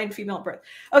than assigned female birth.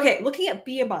 Okay, looking at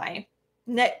BMI,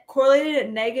 correlated at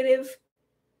negative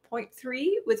 0.3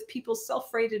 with people's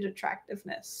self-rated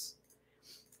attractiveness.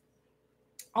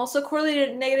 Also correlated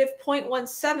at negative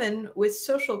 0.17 with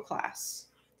social class,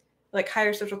 like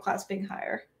higher social class being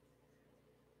higher.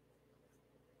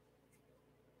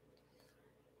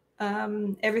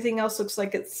 Everything else looks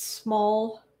like it's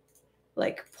small,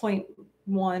 like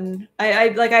 0.1.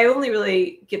 I only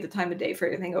really give the time of day for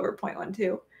anything over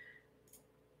 0.12.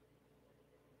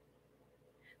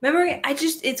 Memory,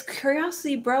 it's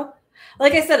curiosity, bro.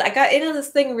 Like I said, I got into this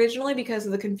thing originally because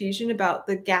of the confusion about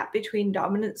the gap between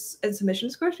dominance and submission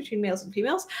scores between males and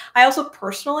females. I also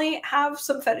personally have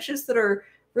some fetishes that are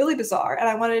really bizarre, and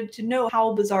I wanted to know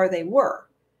how bizarre they were.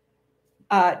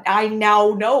 I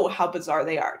now know how bizarre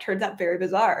they are. Turns out very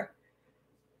bizarre.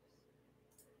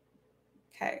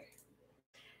 Okay.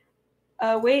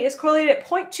 Weight is correlated at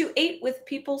 0.28 with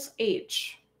people's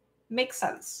age. Makes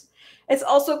sense. It's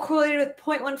also correlated with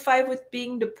 0.15 with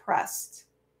being depressed.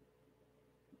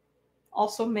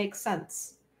 Also makes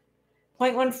sense.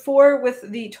 0.14 with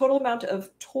the total amount of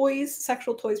toys,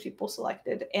 sexual toys people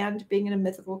selected, and being into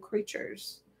mythical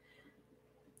creatures.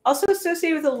 Also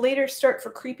associated with a later start for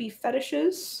creepy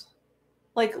fetishes,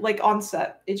 like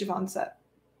onset, age of onset.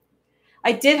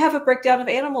 I did have a breakdown of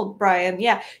animal, Brian.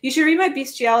 Yeah, you should read my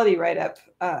bestiality write-up.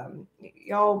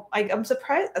 Y'all, I'm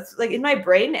surprised. Like in my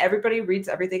brain, everybody reads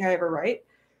everything I ever write.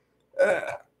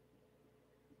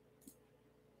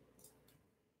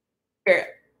 Here.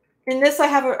 In this,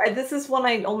 this is one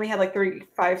I only had like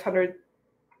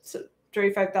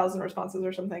 35,000 responses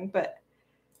or something, but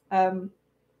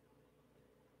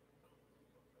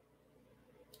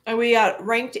and we got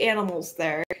ranked animals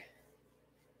there.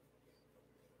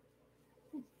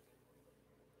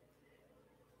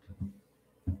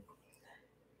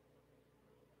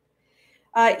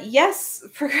 Yes,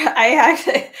 I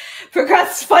actually forgot.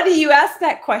 It's funny you asked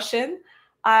that question.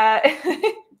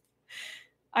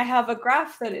 I have a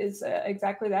graph that is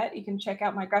exactly that. You can check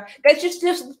out my graph. Guys, just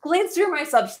glance through my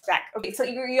Substack. Okay, so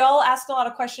y'all asked a lot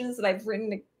of questions that I've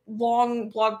written long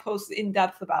blog posts in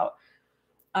depth about.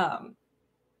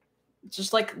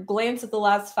 Just like glance at the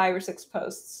last 5 or 6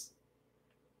 posts.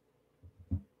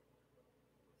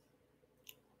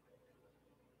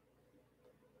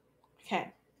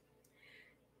 Okay.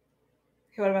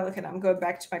 Okay, what am I looking at? I'm going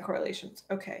back to my correlations.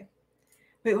 Okay.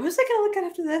 Wait, what was I going to look at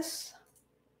after this?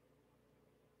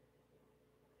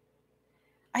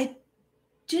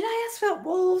 Did I ask about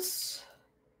wolves?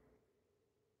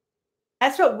 I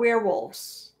asked about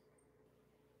werewolves.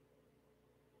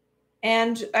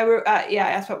 And I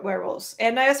asked about werewolves.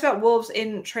 And I asked about wolves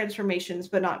in transformations,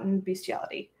 but not in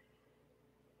bestiality.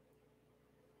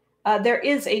 There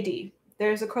is AD.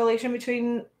 There's a correlation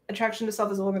between attraction to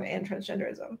self as a woman and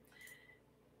transgenderism.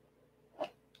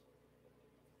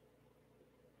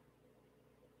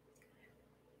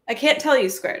 I can't tell you,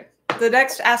 Squared. The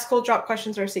next Ask Cold Drop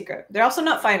questions are a secret. They're also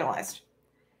not finalized.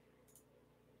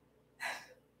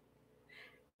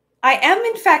 I am,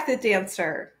 in fact, the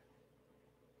dancer.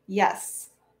 Yes.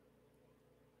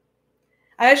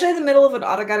 I'm actually in the middle of an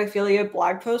autogynephilia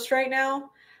blog post right now.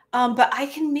 But I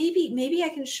can maybe I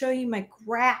can show you my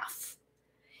graph.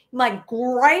 My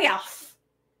graph.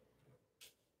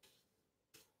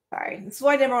 Sorry, this is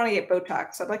why I never want to get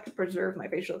Botox. I'd like to preserve my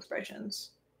facial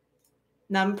expressions.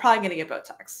 No, I'm probably gonna get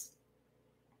Botox.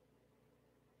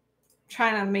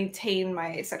 Trying to maintain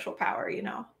my sexual power, you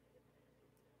know.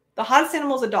 The hottest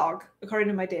animal is a dog, according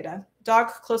to my data. Dog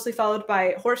closely followed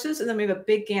by horses, and then we have a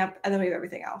big gamp, and then we have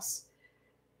everything else.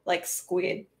 Like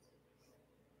squid.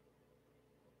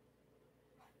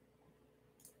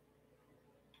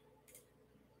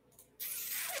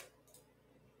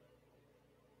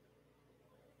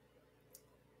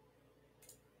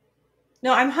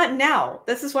 No, I'm hot now.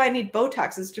 This is why I need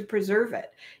Botox, is to preserve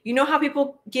it. You know how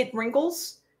people get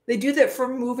wrinkles? They do that for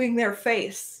moving their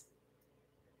face.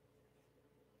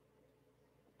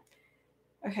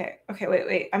 Okay,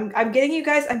 wait. I'm getting you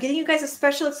guys a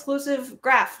special exclusive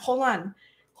graph. Hold on.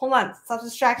 Stop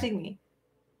distracting me.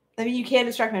 I mean, you can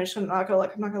distract me. I'm not gonna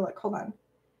look. Hold on.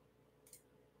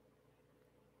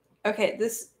 Okay,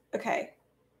 okay.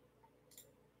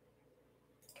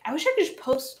 I wish I could just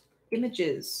post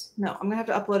images. No, I'm gonna have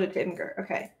to upload it to Imgur.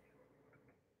 Okay.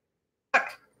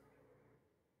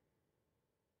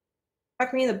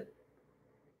 Fuck me in the.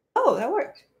 Oh, that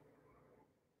worked.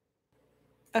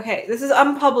 Okay, this is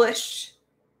unpublished.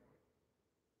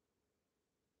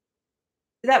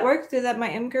 Did that work? Did that my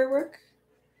Imgur work?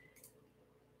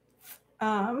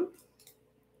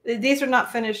 These are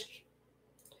not finished,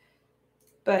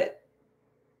 but,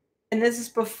 and this is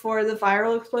before the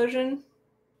viral explosion.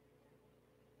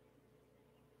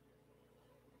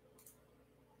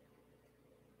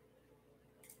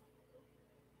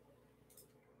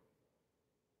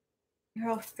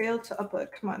 Girl failed to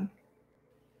upload. Come on.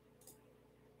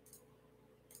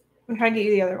 I'm trying to get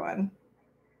you the other one.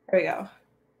 There we go.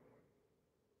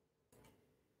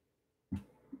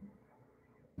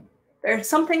 There's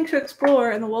something to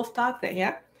explore in the wolf dog thing,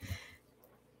 yeah?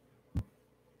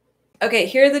 Okay,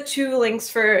 here are the two links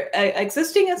for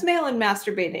existing as male and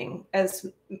masturbating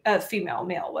as female,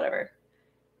 male, whatever.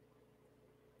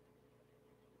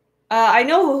 I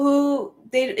know who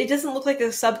it doesn't look like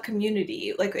a sub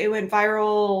community. Like it went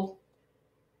viral.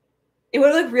 It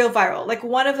went like real viral. Like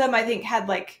one of them I think had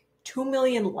like 2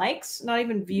 million likes, not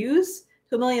even views,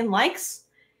 2 million likes.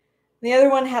 The other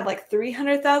one had like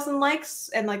 300,000 likes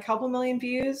and like a couple million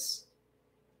views.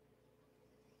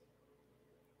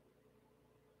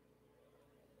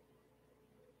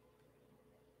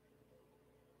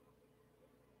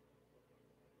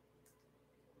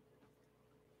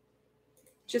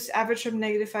 Just average from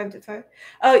 -5 to 5.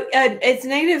 Oh, it's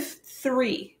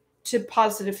 -3 to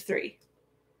 +3.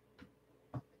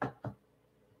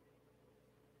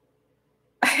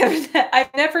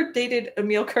 I've never dated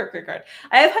Emil Kierkegaard.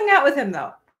 I have hung out with him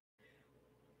though.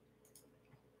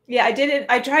 Yeah, I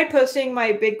didn't. I tried posting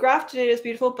my big graph today. It's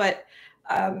beautiful, but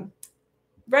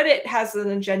Reddit has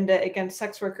an agenda against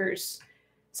sex workers.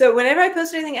 So whenever I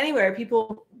post anything anywhere,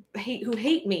 people who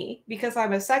hate me because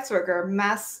I'm a sex worker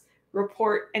mass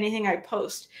report anything I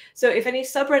post. So if any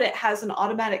subreddit has an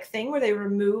automatic thing where they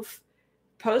remove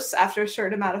posts after a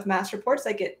certain amount of mass reports,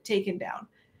 I get taken down.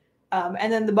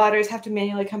 And then the modders have to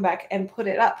manually come back and put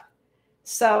it up.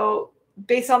 So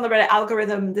based on the Reddit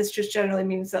algorithm, this just generally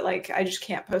means that like I just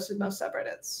can't post with most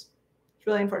subreddits. It's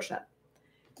really unfortunate.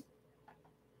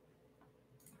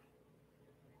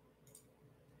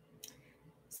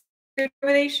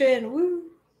 Discrimination, woo.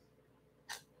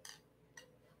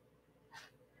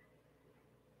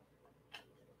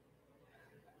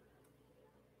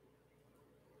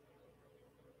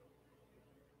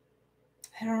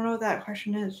 I don't know what that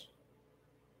question is.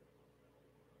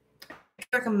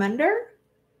 Recommender?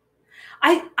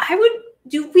 I would.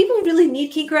 Do people really need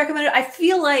kink recommender? I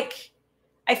feel like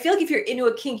if you're into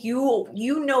a kink,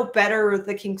 you know better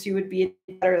the kinks you would be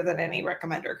better than any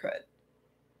recommender could.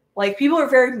 Like people are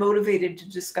very motivated to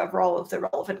discover all of the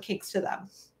relevant kinks to them.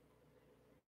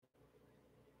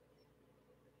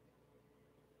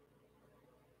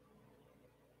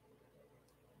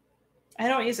 I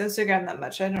don't use Instagram that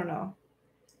much. I don't know.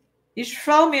 You should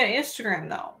follow me on Instagram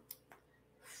though,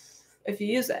 if you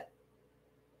use it.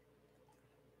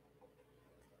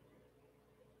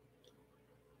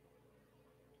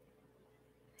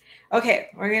 Okay,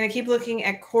 we're going to keep looking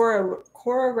at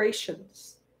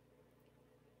correlations.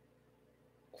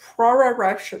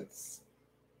 Correlations.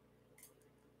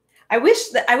 I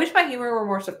wish my humor were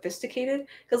more sophisticated,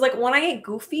 because like when I get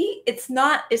goofy, it's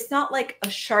not like a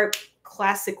sharp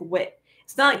classic wit.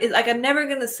 It's not like I'm never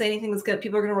gonna say anything that's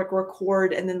people are gonna like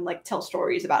record and then like tell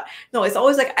stories about. No, it's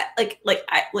always like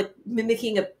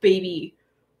mimicking a baby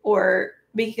or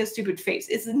making a stupid face.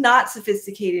 It's not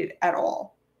sophisticated at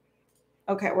all.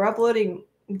 Okay, we're uploading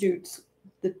dudes.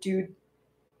 The dude.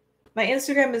 My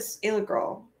Instagram is Ayla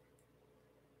Girl.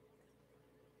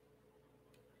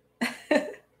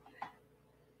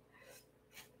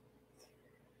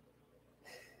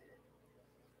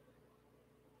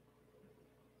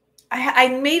 I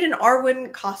made an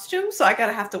Arwen costume, so I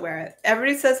gotta have to wear it.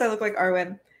 Everybody says I look like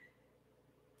Arwen.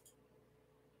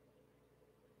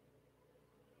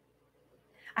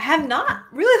 I have not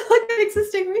really looked at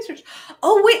existing research.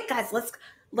 Oh wait, guys,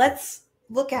 let's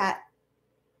look at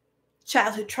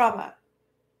childhood trauma.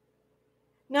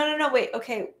 No, wait,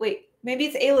 okay, wait. Maybe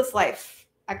it's Ayla's life,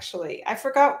 actually. I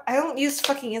forgot. I don't use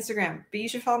fucking Instagram, but you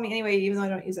should follow me anyway, even though I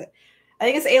don't use it. I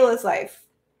think it's Ayla's life.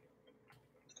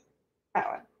 That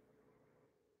one.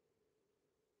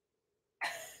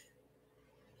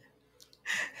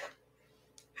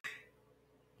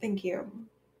 Thank you.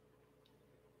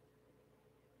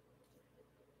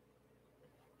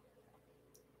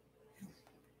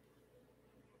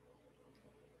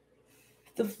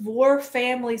 The Four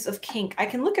Families of Kink. I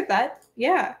can look at that.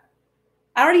 Yeah.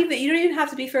 You don't even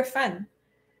have to be for a friend.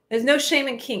 There's no shame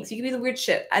in kinks. You can be the weird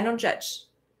shit. I don't judge.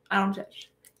 I don't judge.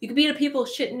 You can be the people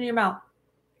shitting in your mouth.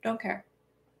 Don't care.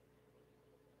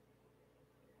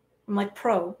 I'm like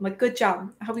pro. I'm like, good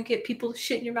job. I hope you get people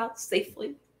shit in your mouth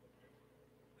safely.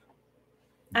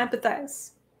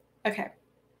 Empathize. Okay.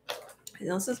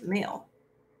 This is male.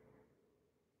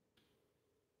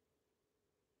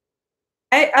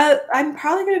 I'm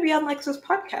probably going to be on Lexa's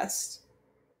podcast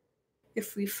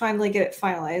if we finally get it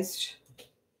finalized.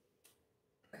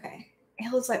 Okay.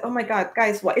 Ayla's like, oh my god,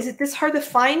 guys, what is it this hard to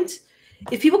find?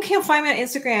 If people can't find me on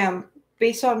Instagram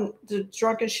based on the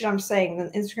drunken shit I'm saying, then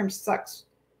Instagram sucks.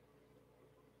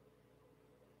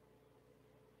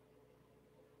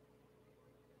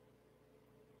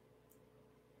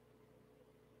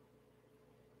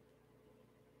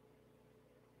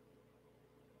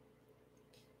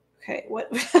 Okay, what?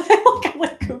 I'm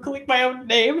like Googling my own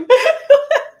name.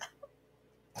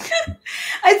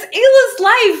 It's Ayla's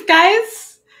life,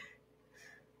 guys.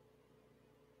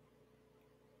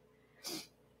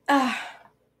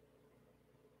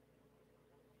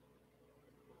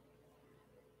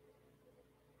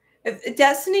 If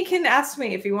Destiny can ask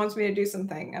me if he wants me to do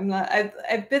something. I'm not.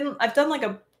 I've done like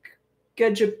a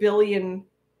gajabillion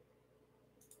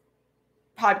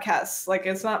podcasts. Like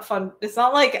it's not fun. It's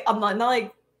not like I'm not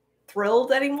like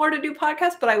thrilled anymore to do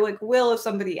podcasts, but I like will if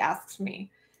somebody asks me.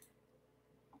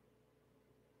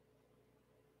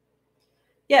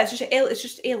 Yeah, it's just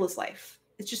Ayla's life.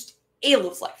 It's just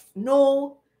Ayla's life.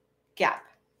 No gap.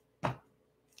 I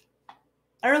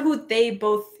don't know who they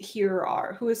both here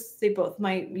are. Who is they both?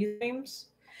 My usernames?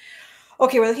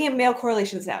 Okay, we're looking at male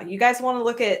correlations now. You guys want to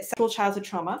look at sexual childhood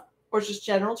trauma or just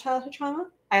general childhood trauma?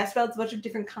 I asked about a bunch of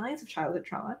different kinds of childhood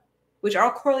trauma, which are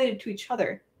all correlated to each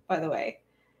other, by the way.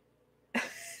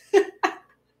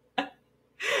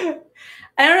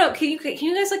 I don't know. Can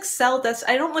you guys like sell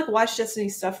Destiny? I don't like watch Destiny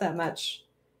stuff that much,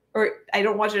 or I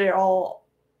don't watch it at all.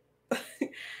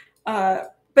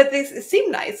 But they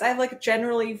seem nice. I have like a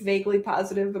generally vaguely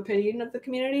positive opinion of the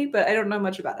community, but I don't know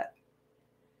much about it.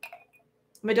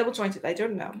 Am I double jointed? I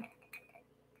don't know.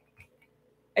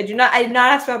 I did not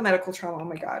ask about medical trauma. Oh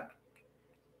my god.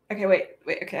 Okay, wait.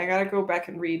 Okay, I gotta go back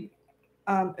and read.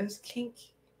 It was kink.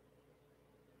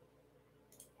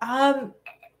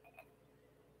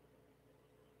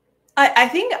 I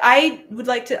think I would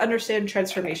like to understand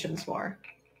transformations more.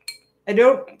 I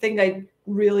don't think I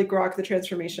really grok the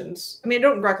transformations. I mean, I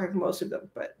don't grok like most of them,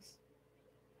 but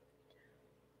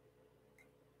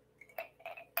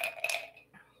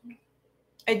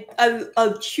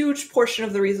a huge portion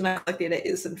of the reason I like data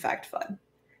is in fact fun.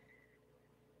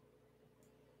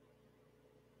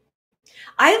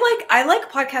 I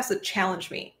like podcasts that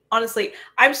challenge me. Honestly,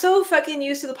 I'm so fucking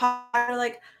used to the podcast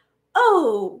like,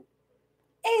 oh,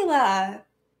 Ayla,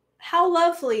 how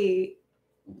lovely.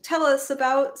 Tell us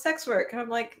about sex work. And I'm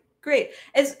like, great.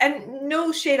 And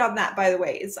no shade on that, by the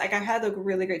way. It's like I've had a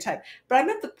really great time. But I'm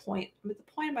at the point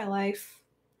in my life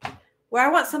where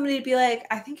I want somebody to be like,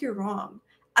 I think you're wrong.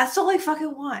 That's all I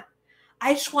fucking want.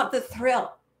 I just want the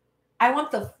thrill. I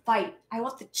want the fight. I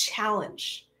want the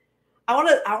challenge. I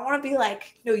want to be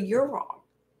like, no, you're wrong.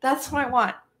 That's what I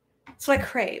want. That's what I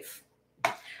crave.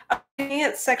 I'm looking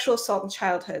at sexual assault in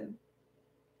childhood.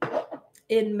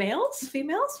 In males,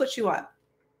 females, what you want?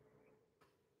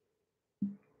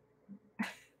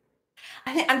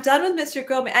 I think I'm done with Mr.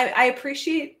 Gomez. I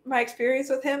appreciate my experience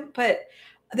with him, but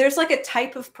there's like a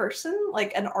type of person,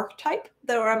 like an archetype,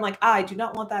 that where I'm like, I do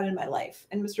not want that in my life.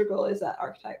 And Mr. Goal is that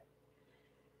archetype.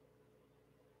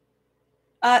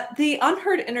 The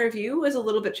unheard interview was a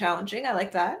little bit challenging. I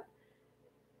like that.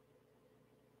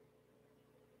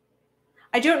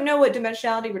 I don't know what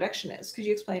dimensionality reduction is. Could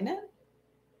you explain it?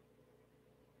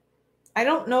 I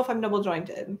don't know if I'm double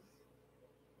jointed.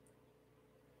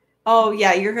 Oh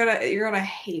yeah, you're gonna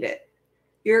hate it.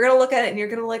 You're gonna look at it and you're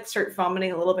gonna like start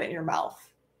vomiting a little bit in your mouth.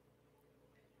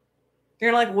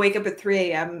 You're gonna like wake up at 3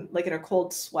 a.m. like in a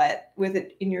cold sweat with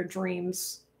it in your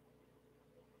dreams.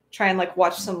 Try and like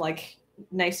watch some like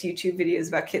nice YouTube videos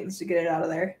about kittens to get it out of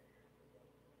there.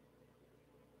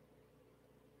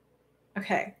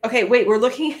 Okay. Okay, wait, we're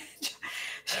looking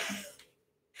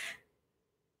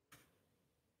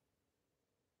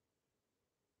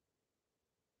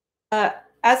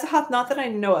Azahath, not that I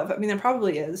know of. I mean, there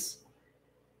probably is.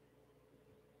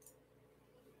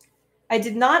 I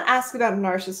did not ask about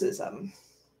narcissism.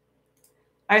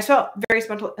 I asked about various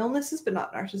mental illnesses, but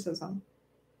not narcissism.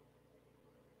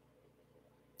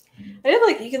 I did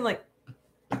like, you can like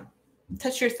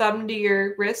touch your thumb to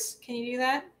your wrist. Can you do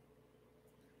that?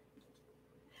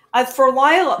 For a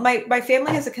while, my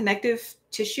family has a connective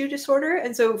tissue disorder.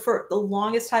 And so for the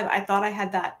longest time, I thought I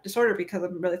had that disorder because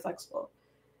I'm really flexible.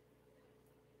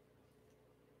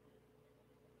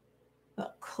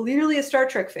 Well, clearly a Star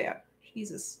Trek fan.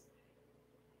 Jesus.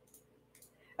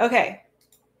 Okay.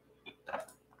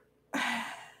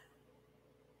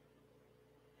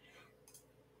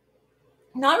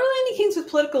 Not really any kinks with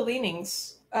political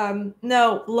leanings.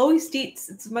 No, Loeys Dietz,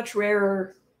 it's a much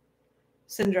rarer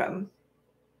syndrome.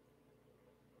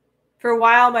 For a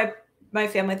while, my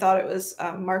family thought it was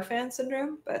Marfan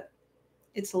syndrome, but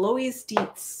it's Loeys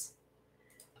Dietz.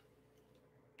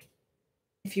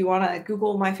 If you want to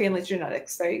Google my family's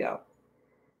genetics, there you go.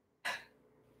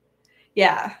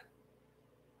 Yeah.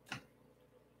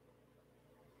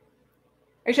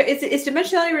 Is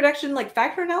dimensionality reduction like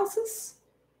factor analysis?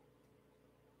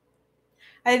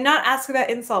 I did not ask about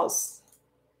insults.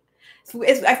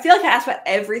 I feel like I asked about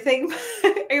everything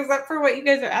except for what you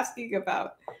guys are asking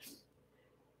about.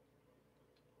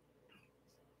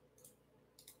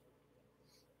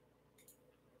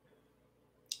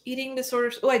 Eating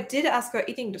disorders. Oh, I did ask about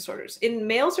eating disorders. In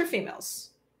males or females?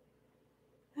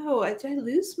 Oh, did I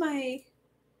lose my...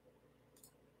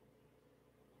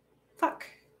 Fuck.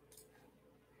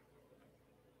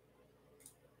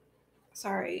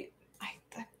 Sorry.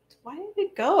 Why did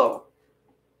it go?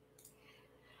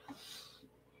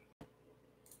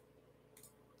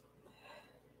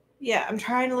 Yeah, I'm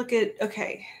trying to look at...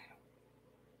 Okay.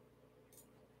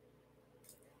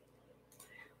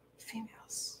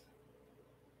 Females.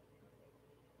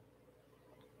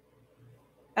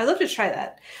 I'd love to try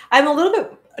that. I'm a little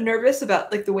bit nervous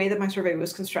about like the way that my survey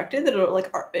was constructed, that it'll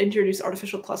like introduce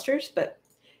artificial clusters, but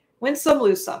win some,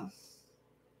 lose some.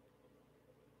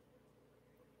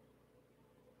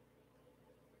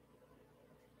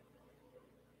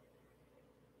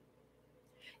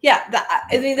 Yeah,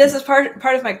 I mean, this is part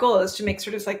of my goal is to make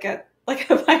sort of like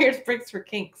a Myers-Briggs for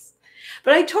kinks.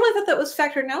 But I totally thought that was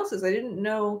factor analysis. I didn't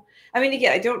know. I mean,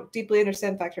 again, I don't deeply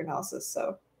understand factor analysis,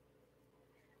 so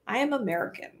I am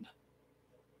American.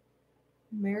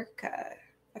 America.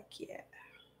 Fuck yeah.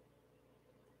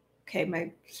 Okay,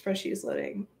 my spreadsheet is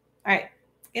loading. All right.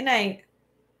 Good night.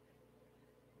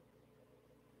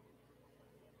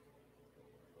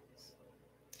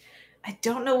 I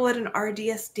don't know what an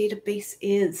RDS database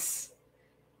is.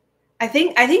 I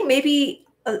think maybe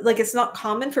like it's not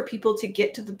common for people to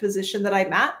get to the position that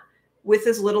I'm at with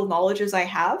as little knowledge as I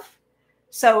have.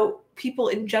 So people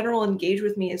in general engage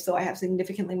with me as though I have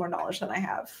significantly more knowledge than I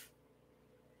have.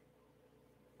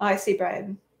 Oh, I see,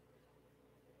 Brian.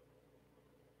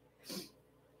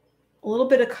 A little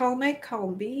bit of column A,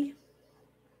 column B.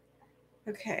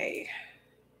 Okay.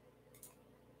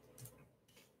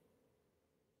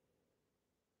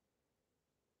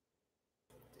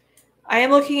 I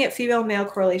am looking at female-male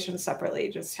correlations separately,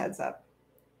 just heads up.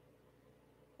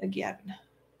 Again.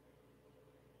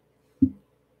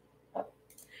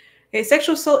 Okay,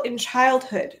 sexual assault in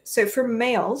childhood. So for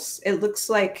males, it looks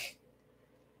like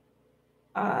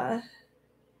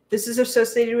this is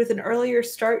associated with an earlier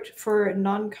start for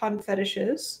non-con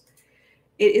fetishes.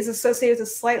 It is associated with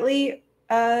a slightly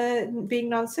being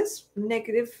non-cis,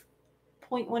 negative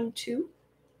 0.12.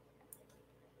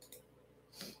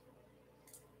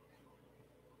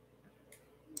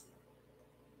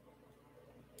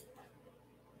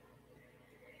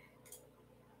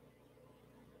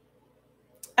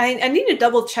 I need to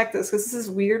double check this because this is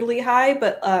weirdly high,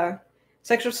 but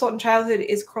sexual assault in childhood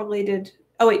is correlated.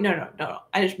 Oh, wait, no.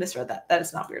 I just misread that. That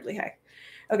is not weirdly high.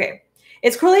 Okay.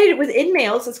 It's correlated within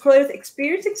males. It's correlated with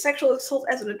experiencing sexual assault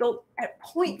as an adult at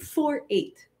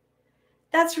 0.48.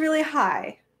 That's really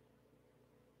high.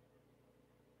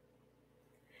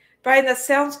 Brian, that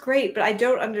sounds great, but I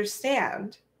don't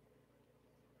understand.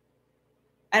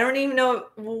 I don't even know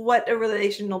what a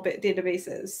relational database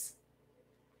is.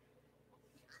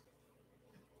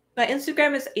 My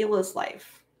Instagram is Ayla's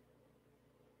Life.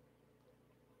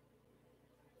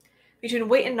 Between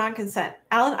weight and non-consent.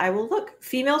 Alan, I will look.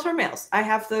 Females or males? I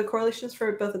have the correlations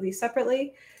for both of these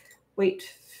separately. Wait.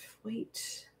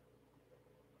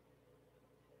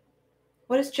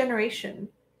 What is generation?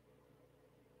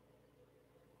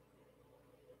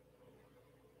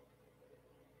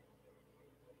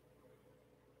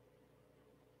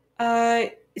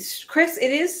 Chris,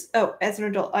 it is. Oh, as an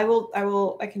adult,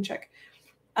 I can check.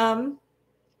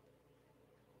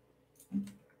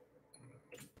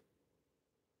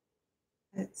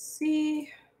 Let's see.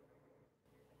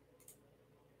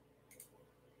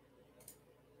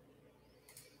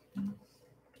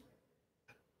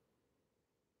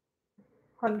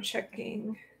 I'm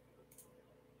checking.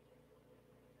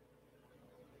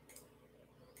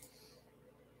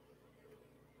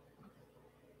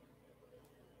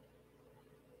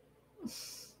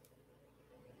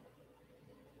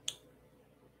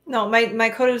 No, my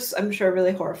code is, I'm sure,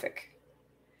 really horrific.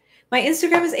 My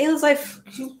Instagram is Ayla's Life.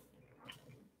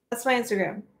 That's my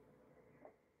Instagram.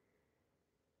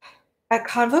 At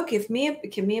Convo, give me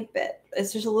a bit.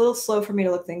 It's just a little slow for me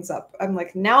to look things up. I'm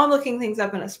looking things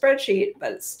up in a spreadsheet,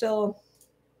 but it's still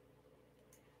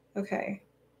okay.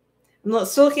 I'm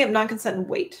still looking up non-consent and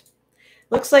weight.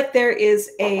 Looks like there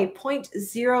is a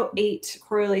 0.08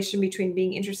 correlation between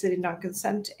being interested in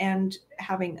non-consent and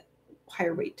having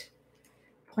higher weight.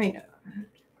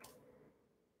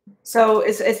 So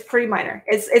it's pretty minor.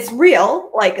 It's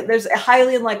real. Like, there's a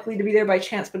highly unlikely to be there by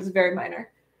chance, but it's very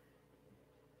minor.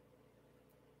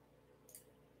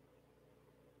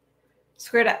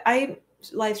 Squared, I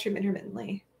live stream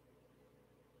intermittently.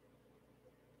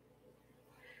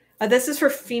 This is for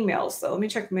females, though. Let me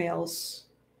check males.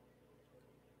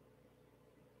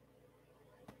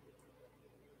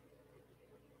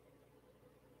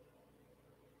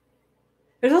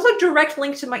 There's also a direct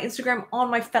link to my Instagram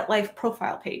on my FetLife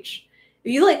profile page.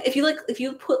 If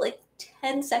you put like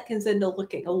 10 seconds into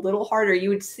looking a little harder, you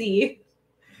would see.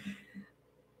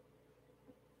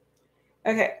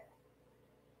 Okay.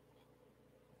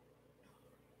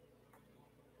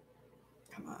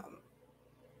 Come on.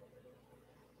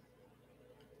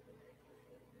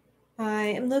 I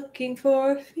am looking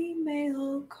for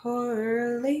female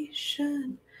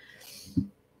correlation.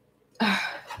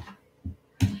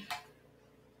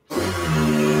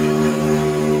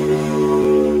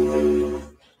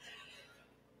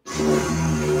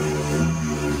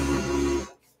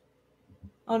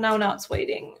 Oh, no, now it's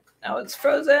waiting. Now it's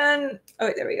frozen. Oh,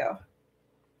 wait, there we go.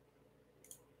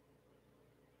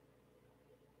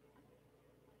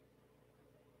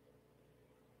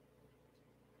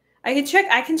 I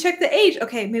can check the age.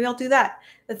 Okay, maybe I'll do that.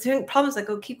 That's the problem is I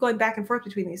keep going back and forth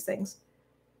between these things.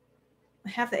 I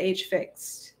have the age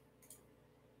fixed.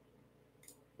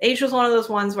 Age was one of those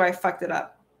ones where I fucked it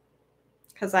up.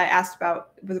 Because I asked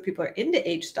about whether people are into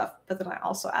age stuff, but then I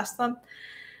also asked them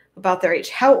about their age.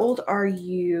 How old are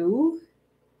you?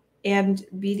 And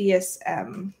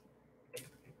BDSM.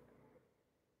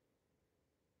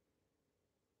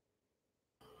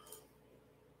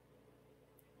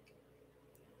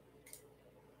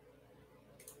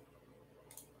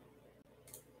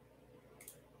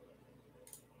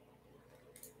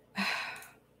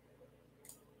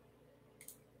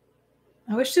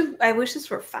 I wish this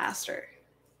were faster.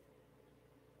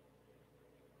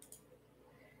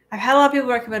 I've had a lot of people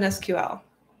recommend SQL.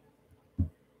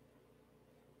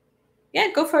 Yeah,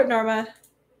 go for it, Norma.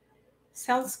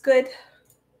 Sounds good.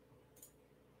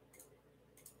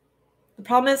 The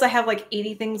problem is I have like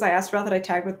 80 things I asked about that I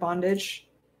tagged with bondage.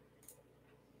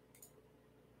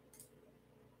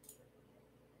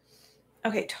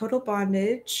 Okay, total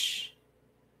bondage.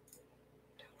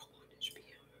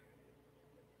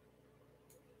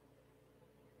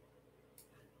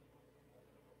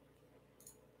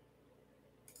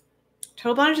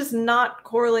 Total bondage is not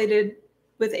correlated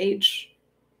with age.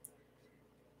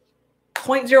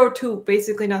 0.02,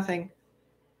 basically nothing.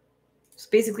 It's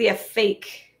basically a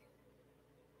fake.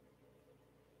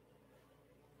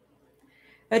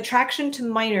 Attraction to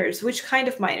minors. Which kind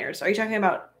of minors? Are you talking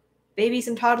about babies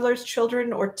and toddlers,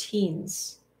 children, or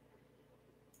teens?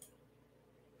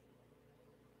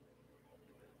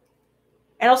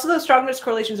 And also the strongest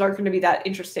correlations aren't going to be that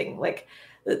interesting. Like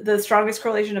the strongest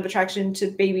correlation of attraction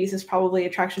to babies is probably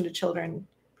attraction to children.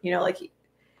 You know, like,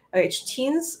 okay,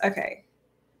 teens. Okay.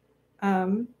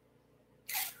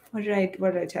 What did I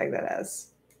tag that as?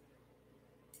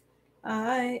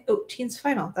 Teens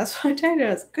final. That's what I tagged it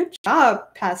as. Good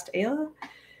job, past Ayla.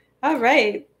 All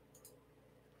right.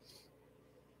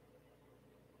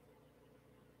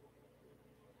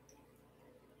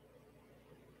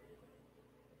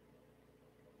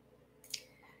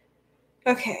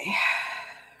 Okay.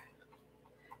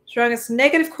 Strongest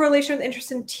negative correlation with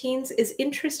interest in teens is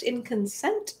interest in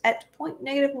consent at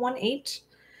 -0.18.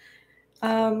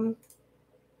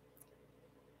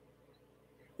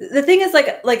 The thing is,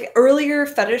 like earlier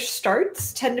fetish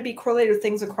starts tend to be correlated with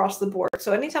things across the board.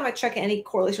 So anytime I check any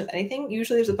correlation with anything,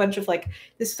 usually there's a bunch of like,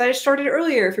 this fetish started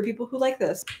earlier for people who like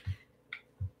this.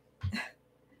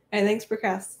 And thanks,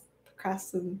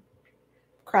 procrastinator.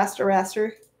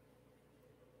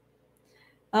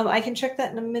 I can check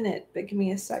that in a minute, but give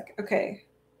me a sec. Okay.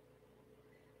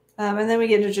 And then we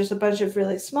get into just a bunch of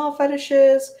really small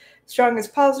fetishes.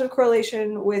 Strongest positive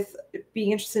correlation with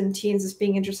being interested in teens is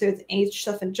being interested in age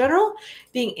stuff in general.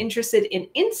 Being interested in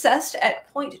incest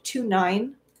at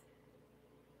 0.29.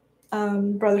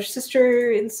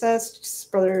 Brother-sister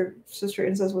incest, brother-sister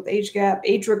incest with age gap.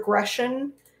 Age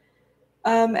regression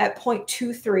at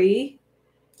 0.23.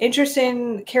 Interest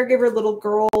in caregiver little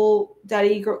girl,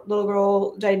 little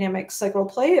girl dynamics cycle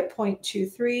play at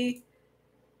 0.23.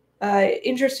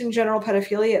 Interest in general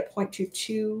pedophilia at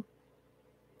 0.22.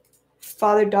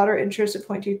 Father-daughter interest at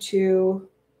 0.22.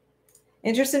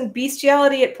 Interest in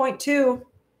bestiality at 0.2.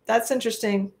 That's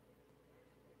interesting.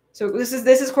 So this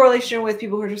is correlation with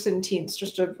people who are interested in teens,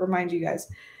 just to remind you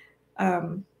guys.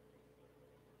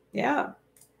 Yeah.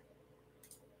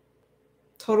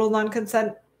 Total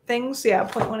non-consent things, yeah,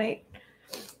 0.18.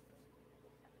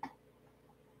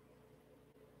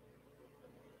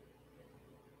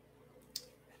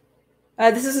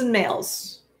 This is in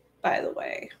males, by the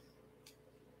way.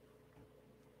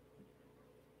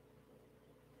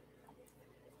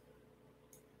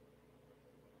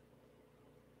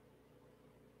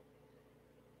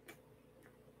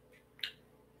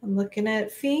 I'm looking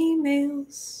at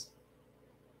females.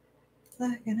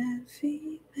 Looking at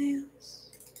females.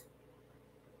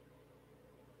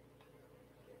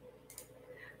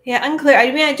 Yeah, unclear.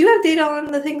 I mean, I do have data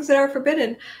on the things that are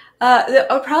forbidden.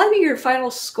 That'll probably be your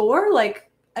final score. Like,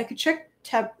 I could check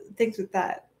tab things with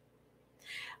that.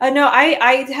 No,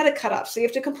 I had a cutoff, so you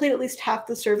have to complete at least half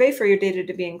the survey for your data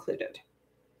to be included.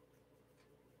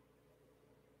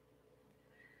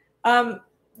 I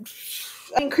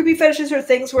mean, creepy fetishes are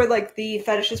things where like the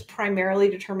fetish is primarily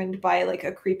determined by like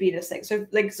a creepiness thing. So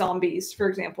like zombies, for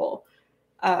example,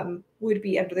 would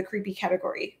be under the creepy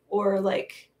category, or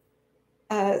like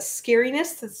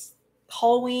scariness. That's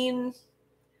Halloween,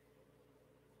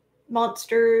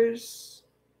 monsters,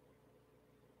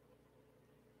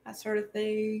 that sort of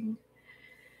thing.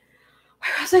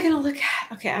 Where was I gonna look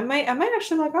at? Okay, I might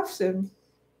actually log off soon.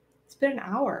 It's been an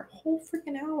hour, a whole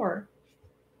freaking hour.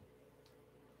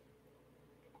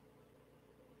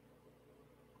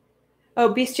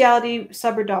 Oh, bestiality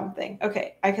sub or dom thing.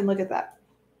 Okay, I can look at that.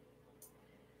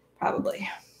 Probably.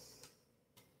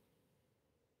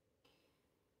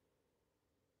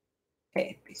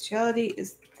 Okay, bestiality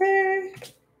is there.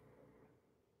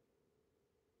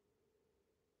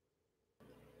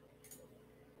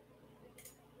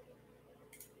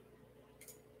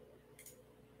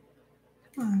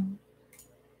 Come on.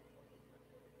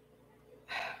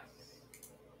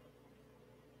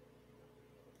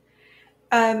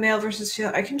 Male versus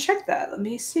female. I can check that. Let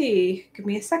me see. Give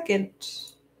me a second.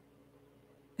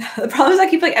 The problem is I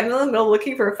keep like I'm in the middle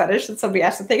looking for a fetish and somebody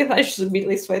asks to think and I just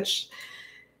immediately switch.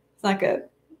 It's not good.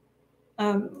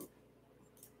 I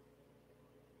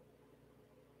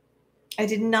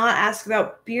did not ask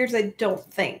about beards, I don't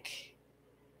think.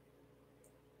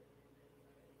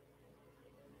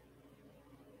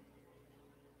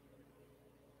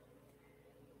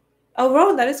 Oh,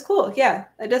 Rowan, that is cool. Yeah,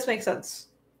 that does make sense.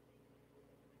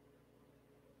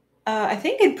 I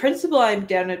think in principle I'm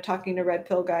down to talking to red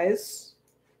pill guys.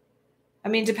 I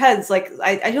mean, depends. Like,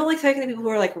 I don't like talking to people who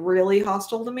are like really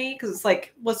hostile to me because it's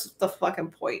like, what's the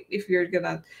fucking point if you're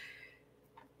gonna?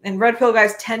 And red pill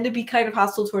guys tend to be kind of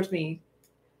hostile towards me.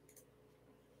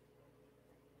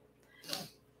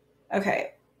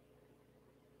 Okay.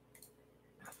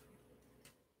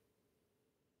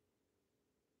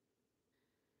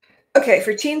 Okay,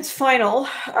 for teens final,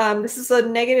 this is a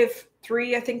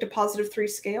 -3, I think, to +3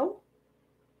 scale.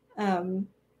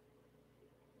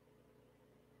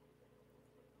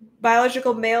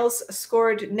 Biological males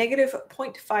scored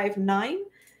 -0.59.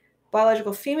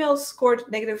 Biological females scored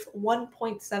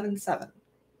 -1.77.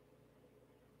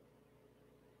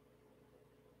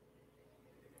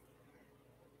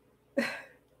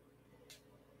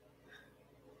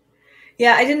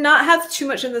 Yeah, I did not have too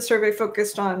much in the survey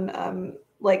focused on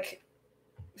like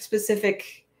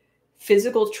specific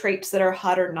physical traits that are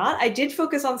hot or not. I did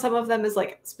focus on some of them as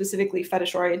like specifically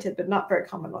fetish oriented, but not very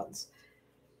common ones.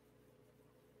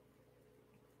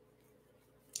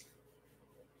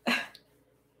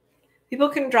 People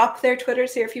can drop their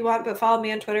Twitters here if you want, but follow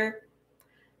me on Twitter.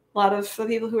 A lot of the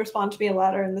people who respond to me a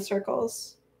lot are in the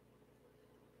circles.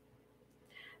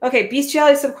 Okay,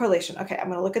 bestiality subcorrelation. Okay, I'm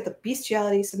gonna look at the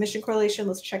bestiality submission correlation.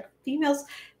 Let's check females.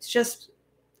 It's just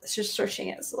searching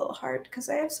it is a little hard because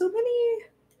I have so many.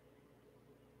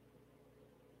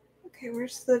 Okay,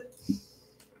 where's the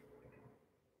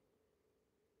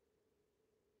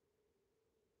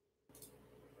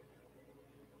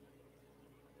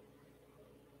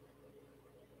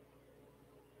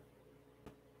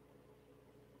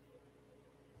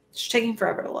it's taking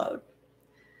forever to load.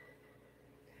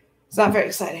 It's not very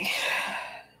exciting.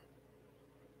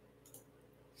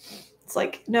 It's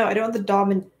like, no, I don't want the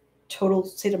dom in total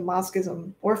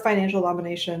sadomasochism or financial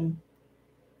domination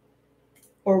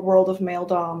or world of male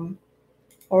dom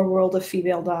or world of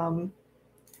female dom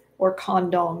or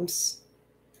condoms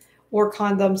or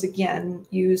condoms again,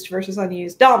 used versus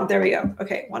unused. Dom, there we go.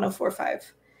 Okay,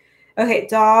 1045. Okay,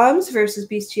 doms versus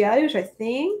bestiality, which I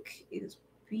think is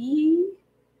BK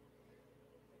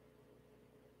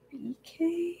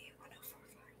 1045.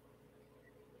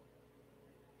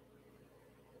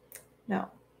 No.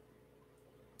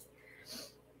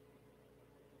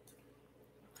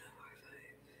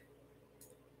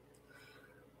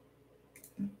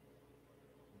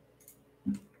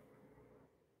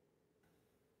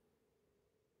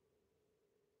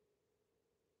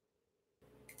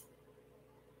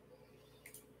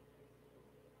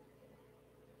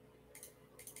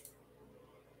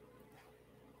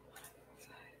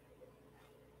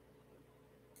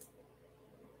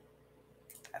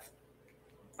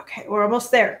 Okay, we're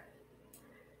almost there.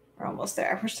 We're almost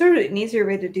there. We're sort of an easier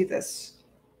way to do this.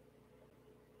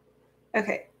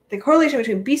 Okay, the correlation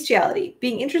between bestiality,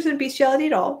 being interested in bestiality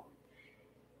at all,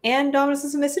 and dominance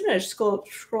and submission. I just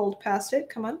scrolled past it.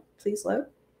 Come on, please load.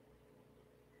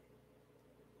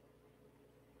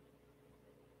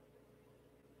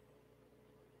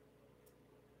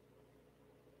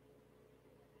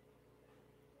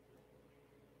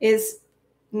 Is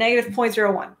negative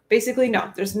 0.01. Basically, no.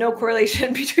 There's no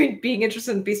correlation between being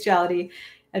interested in bestiality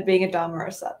and being a dom or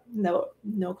a sub.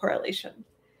 No correlation.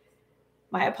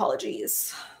 My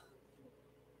apologies.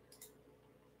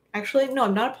 Actually, no,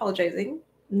 I'm not apologizing.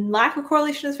 Lack of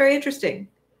correlation is very interesting.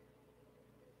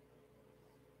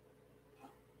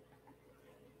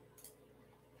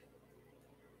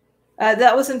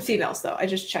 That was in females, though. I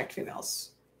just checked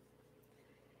females.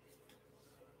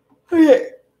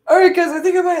 Okay. All right, guys, I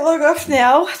think I might log off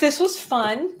now. This was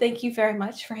fun. Thank you very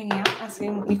much for hanging out,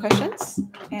 asking me questions,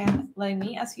 and letting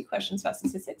me ask you questions about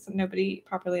statistics that nobody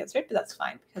properly answered, but that's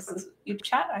fine because this is YouTube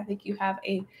chat. I think you have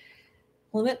a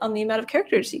limit on the amount of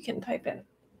characters you can type in.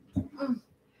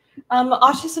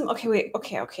 Autism. Okay, wait.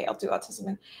 Okay. I'll do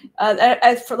autism.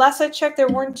 For last I checked, there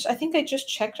weren't. I think I just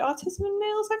checked autism in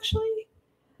males, actually.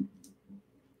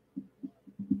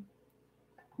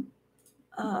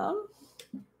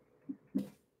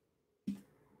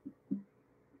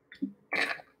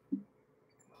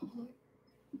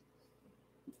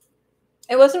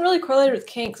 It wasn't really correlated with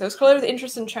kinks. It was correlated with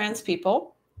interest in trans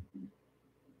people.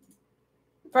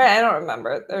 Right, I don't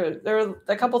remember. There were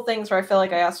a couple things where I feel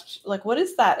like I asked, like, what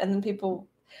is that? And then people,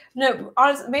 no,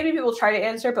 honestly, maybe people try to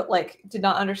answer, but like did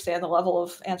not understand the level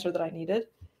of answer that I needed.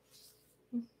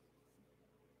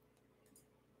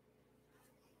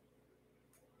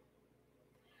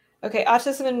 Okay,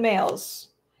 autism in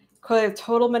males. Correlated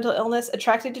total mental illness,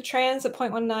 attracted to trans at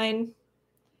 0.19.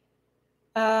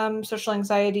 Social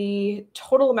anxiety,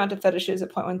 total amount of fetishes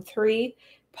at 0.13.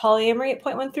 Polyamory at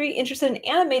 0.13. Interested in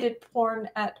animated porn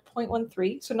at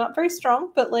 0.13. So not very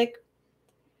strong, but like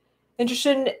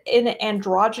interested in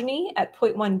androgyny at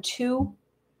 0.12.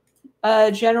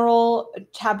 General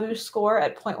taboo score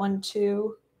at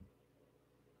 0.12.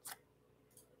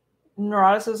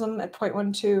 Neuroticism at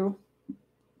 0.12.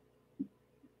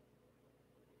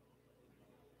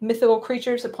 Mythical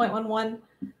creatures at 0.11.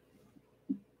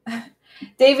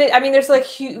 David, I mean, there's like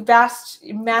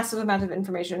massive amount of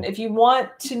information. If you want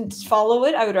to follow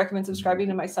it, I would recommend subscribing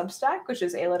to my Substack, which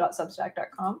is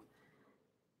ayla.substack.com.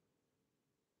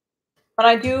 But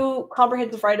I do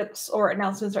comprehensive write-ups or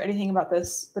announcements or anything about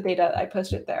the data, I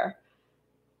post it there.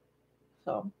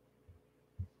 So,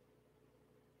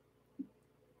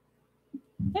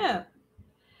 yeah.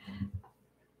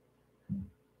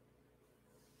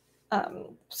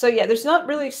 So yeah, there's not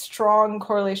really strong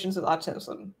correlations with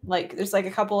autism. Like there's like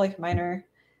a couple like minor.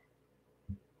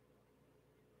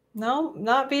 No,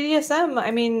 not BDSM.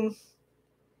 I mean,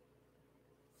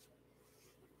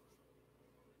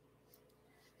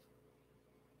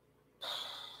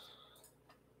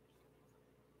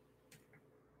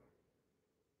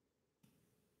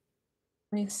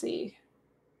 Let me see.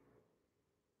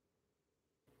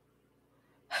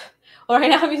 Well, right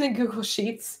now I'm using Google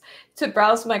Sheets to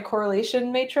browse my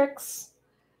correlation matrix.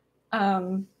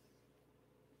 Oh,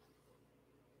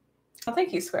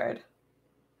 thank you, Squared.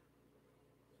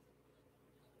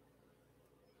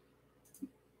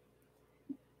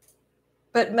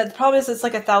 But the problem is it's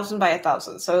like 1,000 by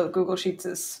 1,000, so Google Sheets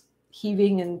is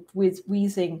heaving and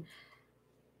wheezing.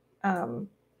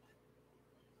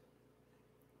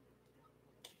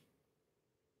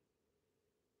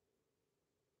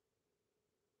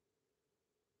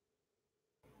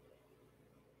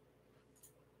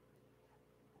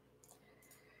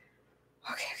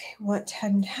 Okay, what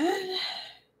 1010?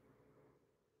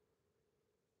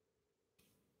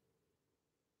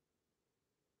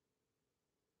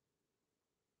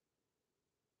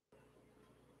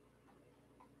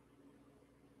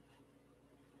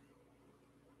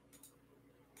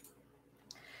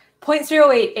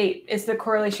 .088 is the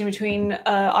correlation between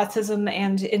autism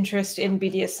and interest in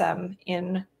BDSM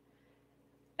in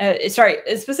sorry,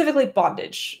 specifically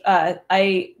bondage.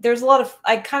 There's a lot of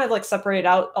I kind of like separated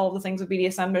out all the things with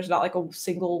BDSM. There's not like a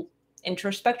single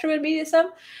interest spectrum in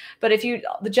BDSM, but if you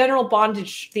the general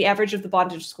bondage, the average of the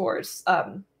bondage scores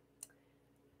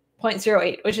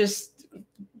 0.08, which is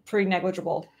pretty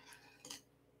negligible.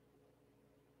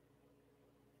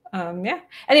 Yeah.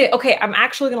 Anyway, okay, I'm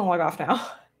actually gonna log off now.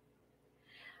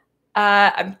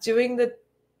 I'm doing the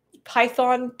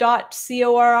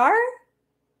python.corr.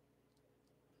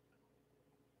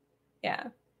 Yeah.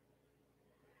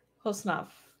 Close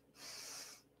enough.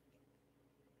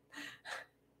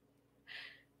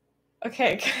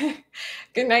 Okay.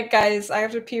 Good night, guys. I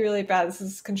have to pee really bad. This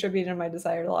is contributing to my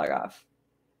desire to log off.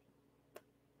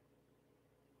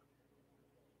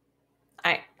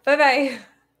 All right. Bye-bye.